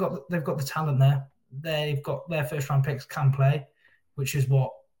 So they've got the talent there. They've got their first round picks can play, which is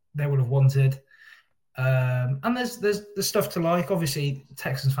what they would have wanted. And there's stuff to like. Obviously,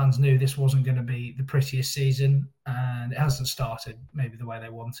 Texans fans knew this wasn't going to be the prettiest season, and it hasn't started maybe the way they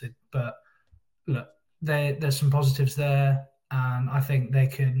wanted. But look, there's some positives there, and I think they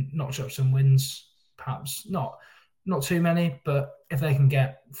can notch up some wins. Perhaps not too many, but if they can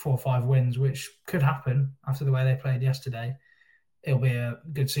get 4 or 5 wins, which could happen after the way they played yesterday, it'll be a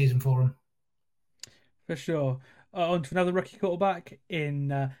good season for them. For sure. On to another rookie quarterback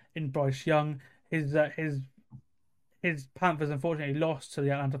in Bryce Young. His Panthers unfortunately lost to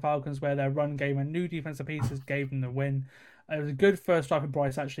the Atlanta Falcons, where their run game and new defensive pieces gave them the win. It was a good first drive for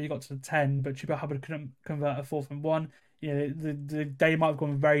Bryce. Actually, he got to the 10, but Chuba Hubbard couldn't convert a 4th and 1. You know, the day might have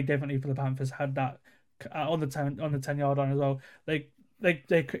gone very differently for the Panthers had that on the 10-yard line as well. They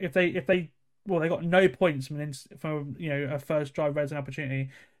got no points from a first drive red zone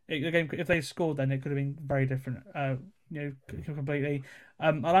opportunity. If they scored, then it could have been very different. Completely.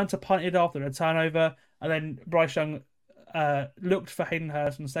 Atlanta punted after a turnover, and then Bryce Young looked for Hayden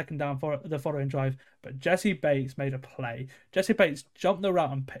Hurst on the second down for the following drive, but Jesse Bates made a play. Jesse Bates jumped the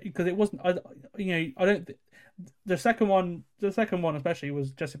route because it wasn't. The second one especially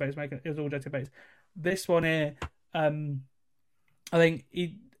was Jesse Bates making. It was all Jesse Bates. This one here, I think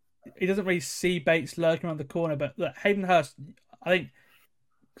he doesn't really see Bates lurking around the corner, but look, Hayden Hurst, I think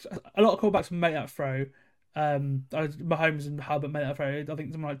a lot of callbacks make that throw. Mahomes and Hubbard made that throw. I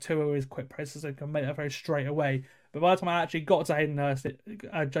think something like 2 of his quick presses can make that throw straight away. But by the time I actually got to Hayden Hurst,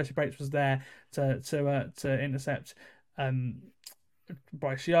 Jesse Bates was there to intercept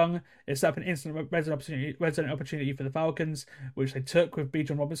Bryce Young. It set up an instant red zone opportunity for the Falcons, which they took with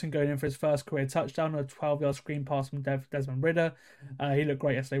Bijan Robinson going in for his first career touchdown on a 12-yard screen pass from Desmond Ridder. He looked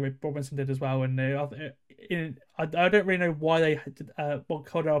great yesterday. Robinson did as well. And I don't really know why they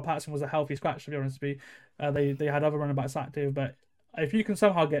Cordell Patterson was a healthy scratch, to be honest with you. They had other running backs active, but if you can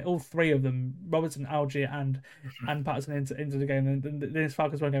somehow get all 3 of them, Robinson, Algier, and Patterson into the game, then this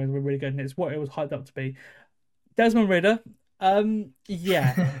Falcons run game is really good, and it's what it was hyped up to be. Desmond Ridder,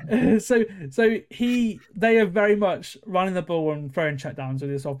 Yeah. so they are very much running the ball and throwing checkdowns with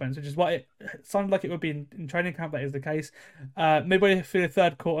this offense, which is what it sounded like it would be in training camp. That is the case. Midway through the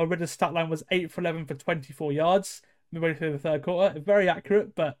third quarter, Ridder's stat line was 8 for 11 for 24 yards. Midway through the third quarter, very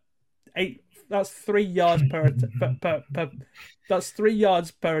accurate, but that's 3 yards that's 3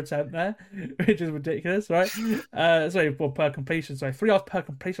 yards per attempt there, which is ridiculous, right? Per completion. Sorry, 3 yards per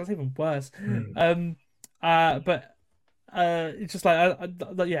completion. That's even worse. But it's just like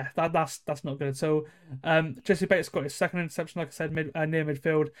that's not good at all. Jesse Bates got his second interception, like I said, near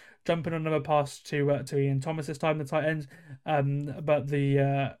midfield, jumping on another pass to Ian Thomas this time, the tight end. But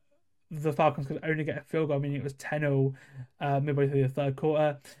the Falcons could only get a field goal, meaning it was 10-0 midway through the third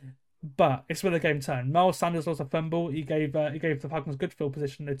quarter. But it's where the game turned. Miles Sanders lost a fumble. He gave the Falcons good field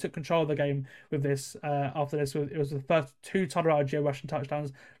position. They took control of the game with this. After this, it was the first 2 Tyler Algier rushing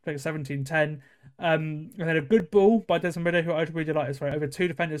touchdowns, like 17-10. And then a good ball by Desmond Ridder, who I really did like this, right, over 2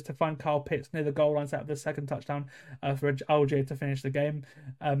 defenders to find Kyle Pitts near the goal line, set up the second touchdown for Algier to finish the game.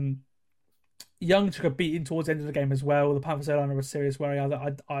 Young took a beating towards the end of the game as well. The Panthers O-line was serious worry.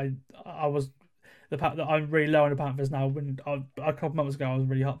 I was the fact that I'm really low on the Panthers now. When a couple of months ago I was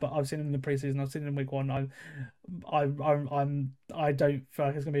really hot, but I've seen them in the preseason. I've seen them in week 1. I don't feel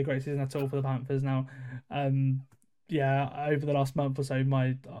like it's gonna be a great season at all for the Panthers now. Over the last month or so,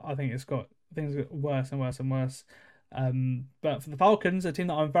 I think things get worse and worse and worse. But for the Falcons, a team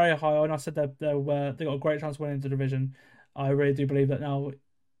that I'm very high on, I said they got a great chance of winning the division. I really do believe that now.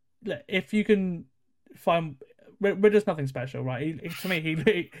 If you can find Ridder's nothing special, right?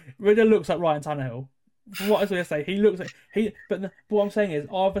 Ridder looks like Ryan Tannehill. From what I was going to say, But what I'm saying is,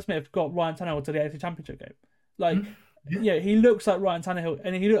 Arthur Smith got Ryan Tannehill to the AFC Championship game. He looks like Ryan Tannehill,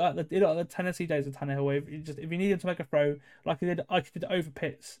 and he looked like the Tennessee days of Tannehill. If you need him to make a throw, like he did over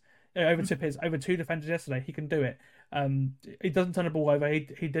Pitts, over 2 Pitts, over 2 defenders yesterday, he can do it. He doesn't turn the ball over. He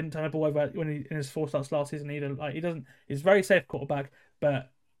didn't turn the ball over in his 4 starts last season either. Like, he doesn't. He's a very safe quarterback,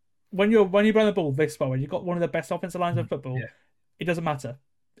 but when you run the ball this far, when you've got one of the best offensive lines in football, it doesn't matter.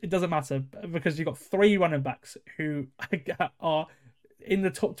 It doesn't matter because you've got 3 running backs who are in the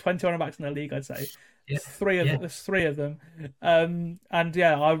top 20 running backs in the league, I'd say. There's 3 of them.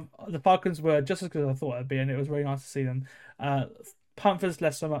 The Falcons were just as good as I thought it'd be, and it was really nice to see them. Panthers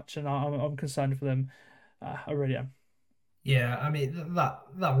less so much, and I'm concerned for them. I really am. Yeah, I mean that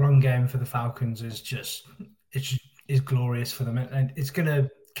run game for the Falcons is glorious for them, and it's going to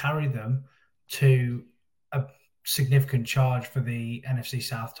carry them to a significant charge for the NFC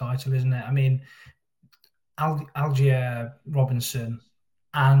South title, isn't it? I mean, Algier Robinson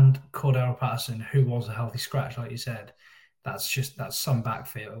and Cordell Patterson, who was a healthy scratch, like you said, that's some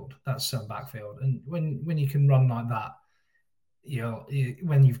backfield. And when you can run like that,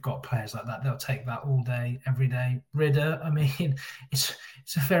 when you've got players like that, they'll take that all day, every day. Ridder, I mean, it's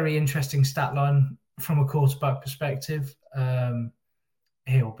a very interesting stat line from a quarterback perspective.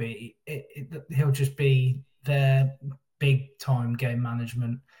 He'll just be their big time game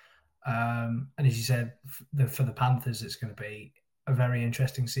management. And as you said, for the Panthers, it's going to be a very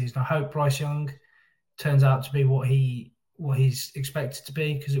interesting season. I hope Bryce Young turns out to be what he's expected to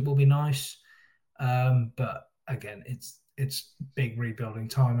be, because it will be nice. But again, it's big rebuilding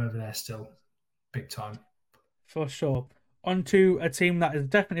time over there still, big time. For sure. On to a team that is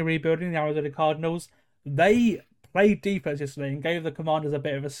definitely rebuilding, the Arizona Cardinals. They played defense yesterday and gave the Commanders a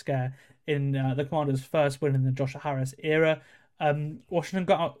bit of a scare in the Commanders' first win in the Josh Harris era. Washington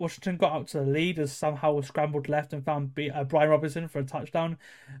got out to the lead as somehow scrambled left and found Brian Robinson for a touchdown.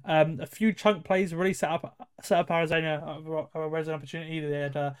 A few chunk plays really set up Arizona a resident opportunity. They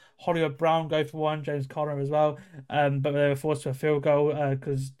had Hollywood Brown go for one, James Conner as well, but they were forced to a field goal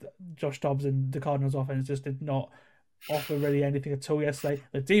because Josh Dobbs and the Cardinals offense just did not offer really anything at all yesterday.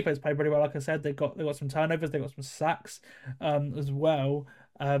 The defense played pretty well, like I said. They got some turnovers, they got some sacks as well.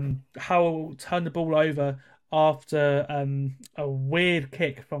 Howell turned the ball over after a weird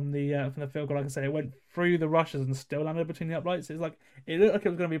kick from the field goal. Like I said, it went through the rushes and still landed between the uprights. It looked like it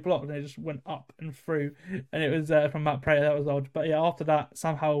was going to be blocked, and it just went up and through. And it was from Matt Prater. That was odd. But yeah, after that,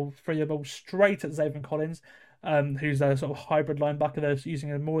 somehow threw the ball straight at Zaven Collins, who's a sort of hybrid linebacker. They're using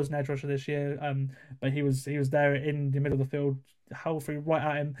him more as an edge rusher this year. But he was there in the middle of the field. Howell threw right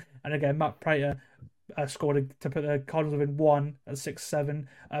at him, and again Matt Prater scored to put the Cardinals within 1 at 6-7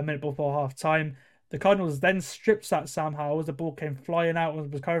 a minute before half time. The Cardinals then strip sacked Sam Howell as the ball came flying out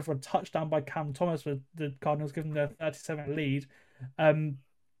and was covered for a touchdown by Cam Thomas, for the Cardinals giving them a 37 lead. And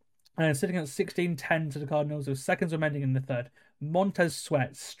sitting at 16-10 to the Cardinals with seconds remaining in the third, Montez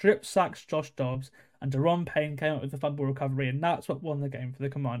Sweat strip sacks Josh Dobbs and Deron Payne came up with the fumble recovery, and that's what won the game for the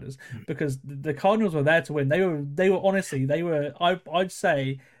Commanders because the Cardinals were there to win. They were honestly I'd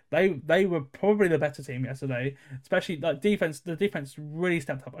say. They were probably the better team yesterday, especially like defense. The defense really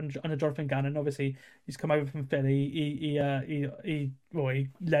stepped up under Jonathan Gannon. Obviously, he's come over from Philly.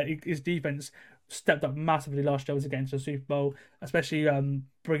 His defense stepped up massively last year. Was getting to the Super Bowl, especially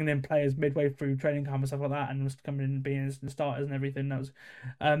bringing in players midway through training camp and stuff like that, and was coming in and being the starters and everything. That was,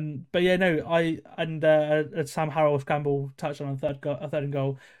 but yeah, no, Sam Harrell Campbell touched on a third and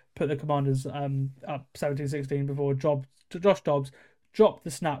goal, put the Commanders up 17-16 before Josh Dobbs dropped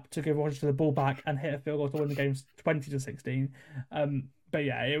the snap to give Washington the ball back and hit a field goal to win the game 20-16. But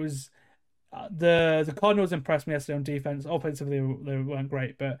yeah, it was the Cardinals impressed me yesterday on defense. Offensively, they weren't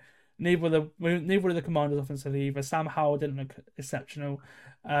great, but neither were the Commanders offensively either. Sam Howell didn't look exceptional.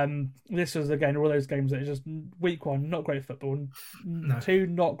 This was again one of those games that is just week one, not great football. No. Two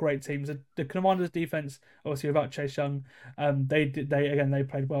not great teams. The Commanders defense, obviously without Chase Young, they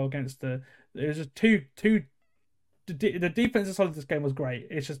played well against it was just two. The defensive side of this game was great.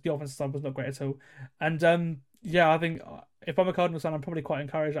 It's just the offensive side was not great at all. And I think if I'm a Cardinals fan, I'm probably quite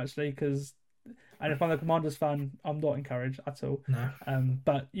encouraged actually and if I'm a Commanders fan, I'm not encouraged at all. No.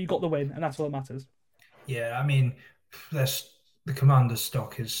 But you got the win, and that's all that matters. Yeah, I mean, the Commanders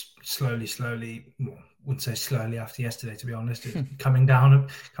stock is slowly, wouldn't say slowly after yesterday, to be honest. It's coming down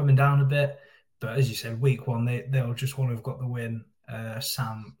a bit. But as you said, week one, they'll just want to have got the win.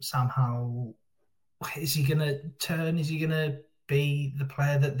 Sam Howell, is he going to turn? Is he going to be the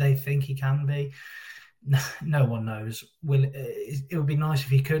player that they think he can be? No one knows. It would be nice if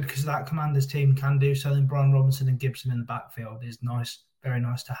he could, because that Commanders team can do so. Then Brian Robinson and Gibson in the backfield is nice, very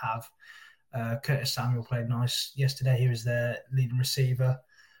nice to have. Curtis Samuel played nice yesterday. He was their leading receiver.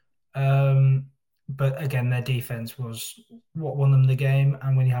 But again, their defense was what won them the game.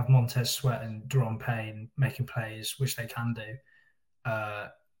 And when you have Montez Sweat and Deron Payne making plays, which they can do,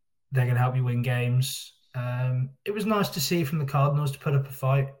 they're going to help you win games. It was nice to see from the Cardinals to put up a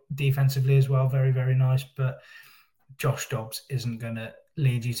fight defensively as well. Very, very nice. But Josh Dobbs isn't going to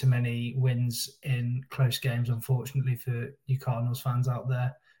lead you to many wins in close games, unfortunately, for you Cardinals fans out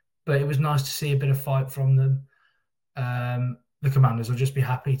there. But it was nice to see a bit of fight from them. The Commanders will just be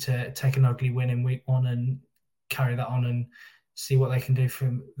happy to take an ugly win in week one and carry that on and see what they can do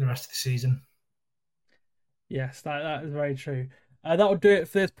for the rest of the season. Yes, that is very true. That will do it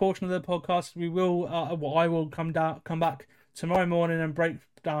for this portion of the podcast. We will, I will come back tomorrow morning and break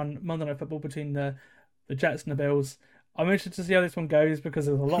down Monday Night Football between the Jets and the Bills. I'm interested to see how this one goes because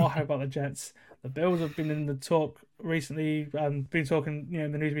there's a lot of hype about the Jets. The Bills have been in the talk recently, been talking,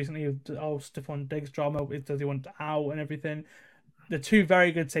 in the news recently of Stephon Diggs drama. Does he want out and everything? The two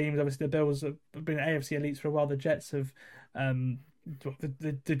very good teams. Obviously, the Bills have been AFC elites for a while. The Jets have.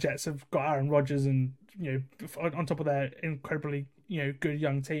 The Jets have got Aaron Rodgers and on top of their incredibly good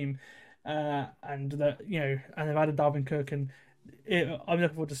young team, and they've added Dalvin Cook, and I'm looking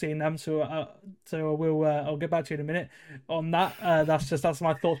forward to seeing them. So I'll get back to you in a minute on that. That's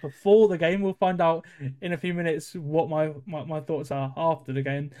my thoughts before the game. We'll find out in a few minutes what my thoughts are after the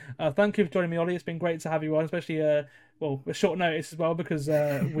game. Thank you for joining me, Ollie. It's been great to have you on, especially a short notice as well because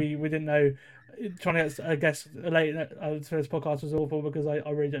we didn't know. Trying to get a guest late for this podcast was awful because I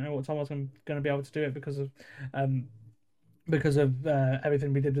really don't know what time I was going to be able to do it because of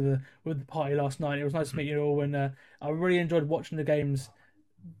everything we did with the party last night. It was nice to meet you all, and I really enjoyed watching the games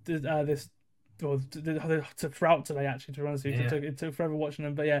throughout today. Actually, to be honest with you, it took forever watching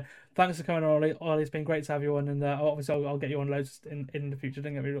them. But yeah, thanks for coming on, Ollie. It's been great to have you on, and obviously I'll get you on loads in the future.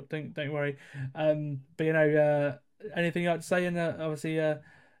 Don't worry. But anything you'd like to say, and obviously.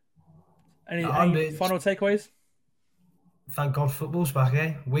 Any final takeaways? Thank God football's back,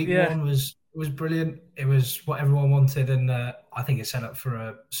 eh? Week one was brilliant. It was what everyone wanted, and I think it's set up for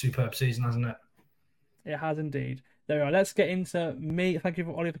a superb season, hasn't it? It has indeed. There we are. Let's get into me. Thank you,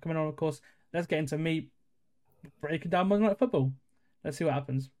 Ollie, for coming on, of course. Let's get into me breaking down Monday Night Football. Let's see what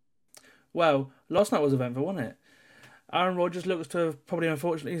happens. Well, last night was eventful, wasn't it? Aaron Rodgers looks to have probably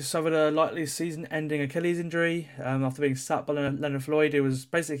unfortunately suffered a likely season-ending Achilles injury after being sacked by Leonard Floyd. It was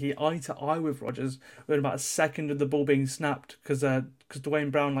basically eye-to-eye with Rodgers within about a second of the ball being snapped because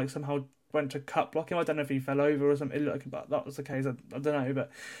Dwayne Brown somehow went to cut block him. I don't know if he fell over or something. It looked like that was the case. I don't know,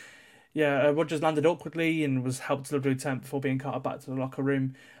 but yeah, Rodgers landed awkwardly and was helped to the blue tent before being carted back to the locker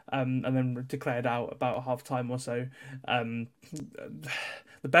room and then declared out about half time or so.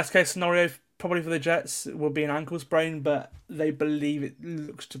 The best case scenario probably for the Jets will be an ankle sprain, but they believe it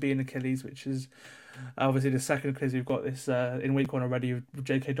looks to be an Achilles, which is obviously the second Achilles we've got this in week one already, with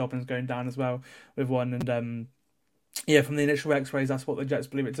J.K. Dobbins going down as well with one, and yeah, from the initial X-rays, that's what the Jets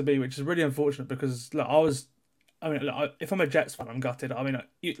believe it to be, which is really unfortunate because look, if I'm a Jets fan, I'm gutted. I mean,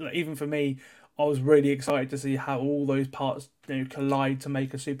 even for me, I was really excited to see how all those parts collide to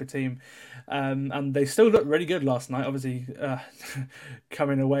make a super team, and they still looked really good last night. Obviously,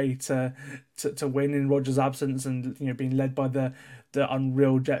 coming away to win in Rodgers' absence, and being led by the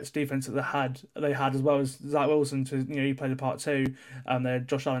unreal Jets defense that they had as well as Zach Wilson. He played a part too. They had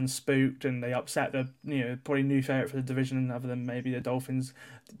Josh Allen spooked, and they upset the probably new favourite for the division, other than maybe the Dolphins,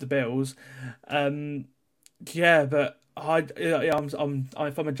 the Bills. Yeah, but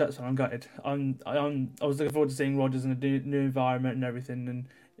if I'm a Jets fan, I'm gutted. I was looking forward to seeing Rodgers in a new environment and everything, and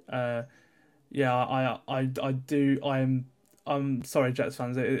I'm sorry, Jets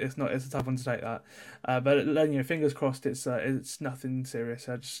fans. It's a tough one to take that, but fingers crossed. It's nothing serious.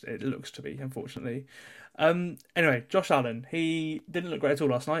 It looks to be, unfortunately. Anyway, Josh Allen, he didn't look great at all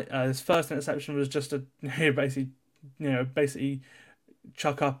last night. His first interception was just basically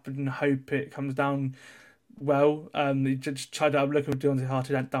chuck up and hope it comes down well. He just tried to have a look at Deontay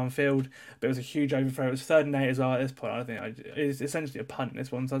Harty downfield, but it was a huge overthrow. It was 3rd and 8 as well at this point. I think it's essentially a punt,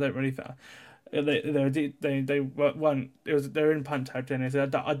 this one, so I don't really think they weren't. They're in punt territory, so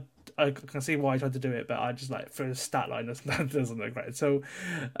I can see why he tried to do it, but I just for the stat line that doesn't look great. So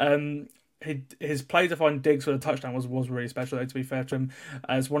his play to find Diggs for the touchdown was really special, though, to be fair to him.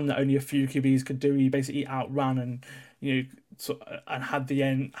 As one that only a few QBs could do. He basically outran and and had the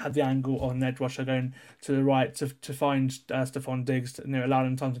angle on edge rusher going to the right to find Stephon Diggs, allowed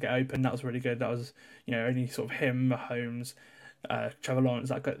him time to get open. That was really good. That was only sort of him, Mahomes, Trevor Lawrence,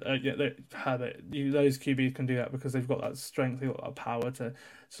 those QBs can do that because they've got that strength, they've got that power to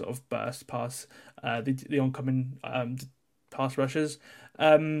sort of burst past the oncoming pass rushers.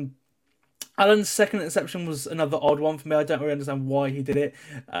 Allen's second interception was another odd one for me. I don't really understand why he did it.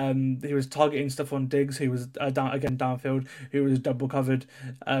 He was targeting Stephon Diggs, who was downfield, who was double covered.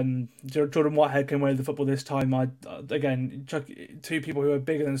 Jordan Whitehead came away with the football this time. Two people who are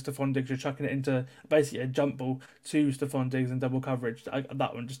bigger than Stephon Diggs are chucking it into basically a jump ball to Stephon Diggs in double coverage.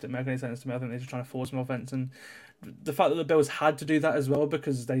 That one just didn't make any sense to me. I think they're just trying to force some offense, and the fact that the Bills had to do that as well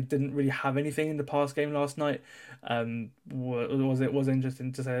because they didn't really have anything in the pass game last night was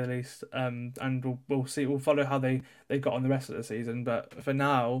interesting, to say the least. And we'll see. We'll follow how they got on the rest of the season. But for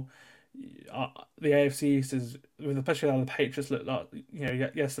now, the AFC East is, especially how the Patriots looked like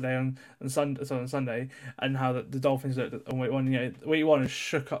yesterday on Sunday, and how the Dolphins looked on week one. Week one has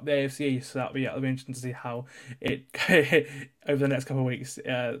shook up the AFC East, so that'll be interesting to see how it over the next couple of weeks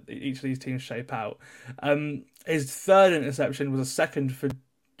each of these teams shape out. His third interception was a second for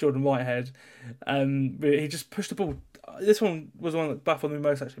Jordan Whitehead. He just pushed the ball. This one was the one that baffled me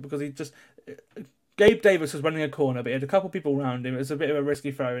most, actually, because he just... Gabe Davis was running a corner, but he had a couple of people around him. It was a bit of a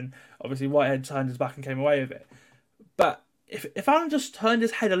risky throw, and obviously Whitehead turned his back and came away with it. But if Allen just turned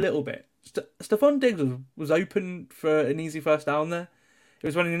his head a little bit, Stephon Diggs was open for an easy first down there. He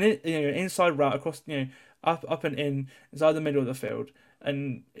was running an inside route across, up and in, inside the middle of the field.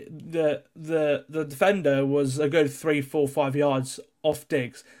 And the defender was a good 3, 4, 5 yards off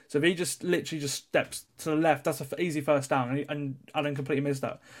Diggs. So if he just literally just steps to the left, that's an easy first down. And Allen completely missed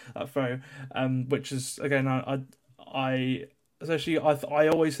that throw. Which is, again, I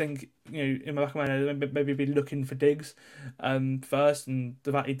always think, in my back of my head, maybe be looking for Diggs first. And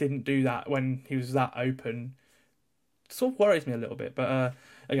the fact he didn't do that when he was that open sort of worries me a little bit. But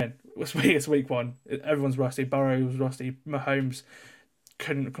again, it's week one. Everyone's rusty. Burrow was rusty. Mahomes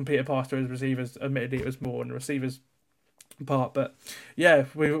couldn't complete a pass to his receivers. Admittedly, it was more on the receivers' part, but yeah,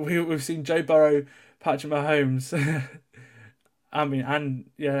 we've seen Joe Burrow, Patrick Mahomes,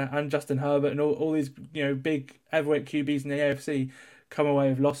 and Justin Herbert and all these big heavyweight QBs in the AFC come away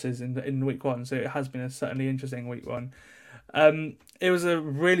with losses in week one. So it has been a certainly interesting week one. It was a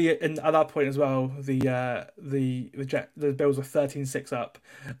really, and at that point as well, the Bills were 13-6 up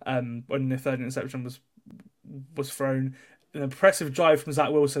when the third interception was thrown. An impressive drive from Zach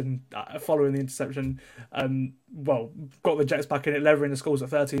Wilson following the interception. Got the Jets back in it, levering the scores at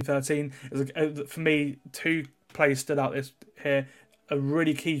 13-13. For me, two plays stood out here. A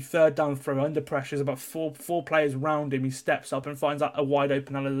really key third down throw under pressure. There's about four players round him. He steps up and finds out a wide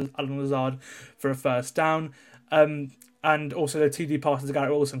open Alan Lazard for a first down. And also the TD passes to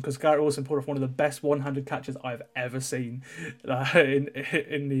Garrett Wilson, because Garrett Wilson pulled off one of the best one-handed catches I've ever seen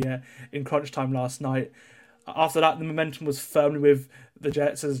in crunch time last night. After that, the momentum was firmly with the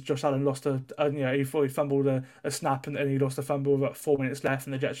Jets as Josh Allen lost he thought he fumbled a snap and then he lost a fumble with about 4 minutes left,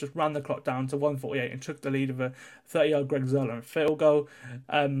 and the Jets just ran the clock down to 1:48 and took the lead of a 30-yard Greg Zuerlein field goal.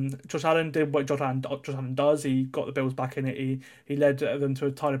 Josh Allen did what Josh Allen does. He got the Bills back in it. He led them to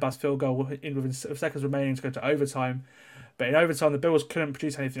a Tyler Bass field goal within seconds remaining to go to overtime. But in overtime, the Bills couldn't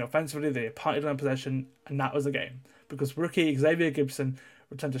produce anything offensively. They punted on possession, and that was the game. Because rookie Xavier Gibson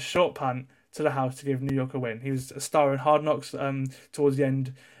returned a short punt to the house to give New York a win. He was a star in Hard Knocks towards the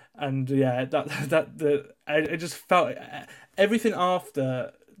end, and yeah, it just felt everything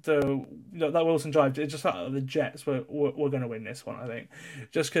after that Wilson drive. It just felt like the Jets were going to win this one. I think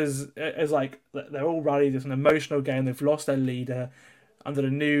just because it's like they're all rallied. It's an emotional game. They've lost their leader under the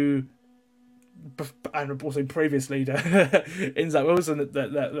new and also previous leader in Zach Wilson.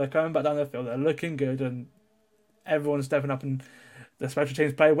 They're coming back down the field. They're looking good, and everyone's stepping up and. The special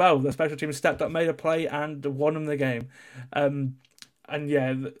teams played well. The special teams stepped up, made a play, and won them the game. And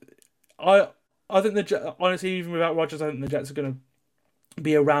yeah, I think honestly, even without Rodgers, I think the Jets are going to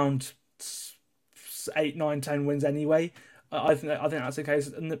be around 8, 9, 10 wins anyway. I think that's the case.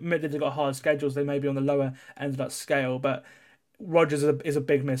 And admittedly, they've got hard schedules. They may be on the lower end of that scale, but Rodgers is a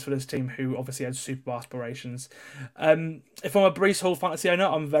big miss for this team, who obviously had Super Bowl aspirations. If I'm a Breece Hall fantasy owner,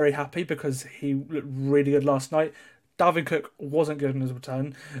 I'm very happy because he looked really good last night. Dalvin Cook wasn't good in his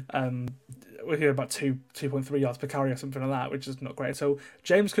return. We're here about 2.3 yards per carry or something like that, which is not great. So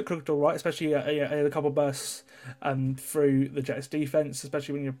James Cook looked all right, especially a couple of bursts through the Jets defense,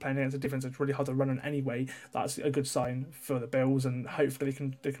 especially when you're playing against a defense that's really hard to run on anyway. That's a good sign for the Bills, and hopefully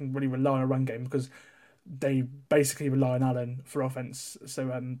they can really rely on a run game because they basically rely on Allen for offense. So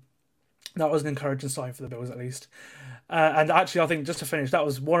that was an encouraging sign for the Bills, at least. And actually, I think, just to finish, that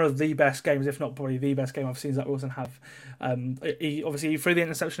was one of the best games, if not probably the best game I've seen Zach Wilson have. He threw the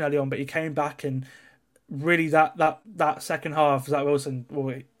interception early on, but he came back and really that second half, Zach Wilson,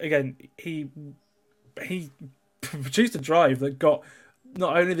 well, again, he produced a drive that got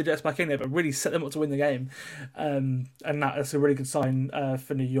not only the Jets back in there, but really set them up to win the game. And that's a really good sign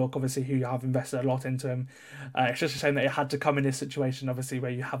for New York, obviously, who have invested a lot into him. It's just a shame that it had to come in this situation, obviously,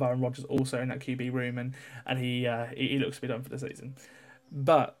 where you have Aaron Rodgers also in that QB room, and he looks to be done for the season.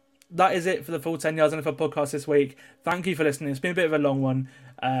 But that is it for the full 10 Yards NFL podcast this week. Thank you for listening. It's been a bit of a long one.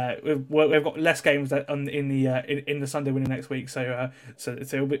 We've got less games in the Sunday winning next week, so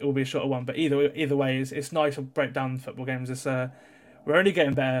it'll be a shorter one. But either way, it's nice to break down football games. We're only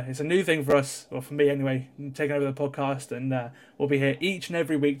getting better. It's a new thing for us, or for me anyway, taking over the podcast, and we'll be here each and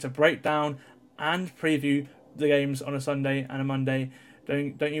every week to break down and preview the games on a Sunday and a Monday.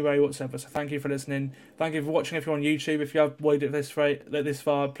 Don't you worry whatsoever. So thank you for listening. Thank you for watching. If you're on YouTube, if you have watched it this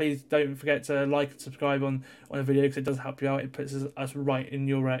far, please don't forget to like and subscribe on the video, because it does help you out. It puts us right in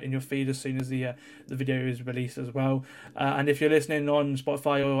your feed as soon as the video is released as well. And if you're listening on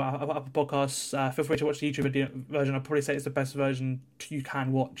Spotify or Apple Podcasts, feel free to watch the YouTube version. I'd probably say it's the best version you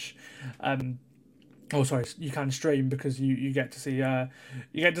can watch. You can stream, because you get to see a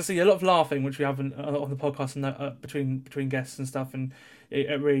lot of laughing, which we have on the podcast and between guests and stuff, and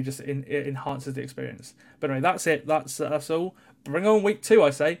it really just it enhances the experience. But anyway, that's it. That's all. Bring on week 2, I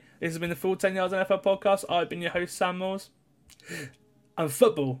say. This has been the Full 10 Yards NFL podcast. I've been your host, Sam Moores, and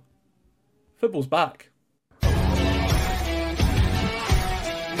football's back.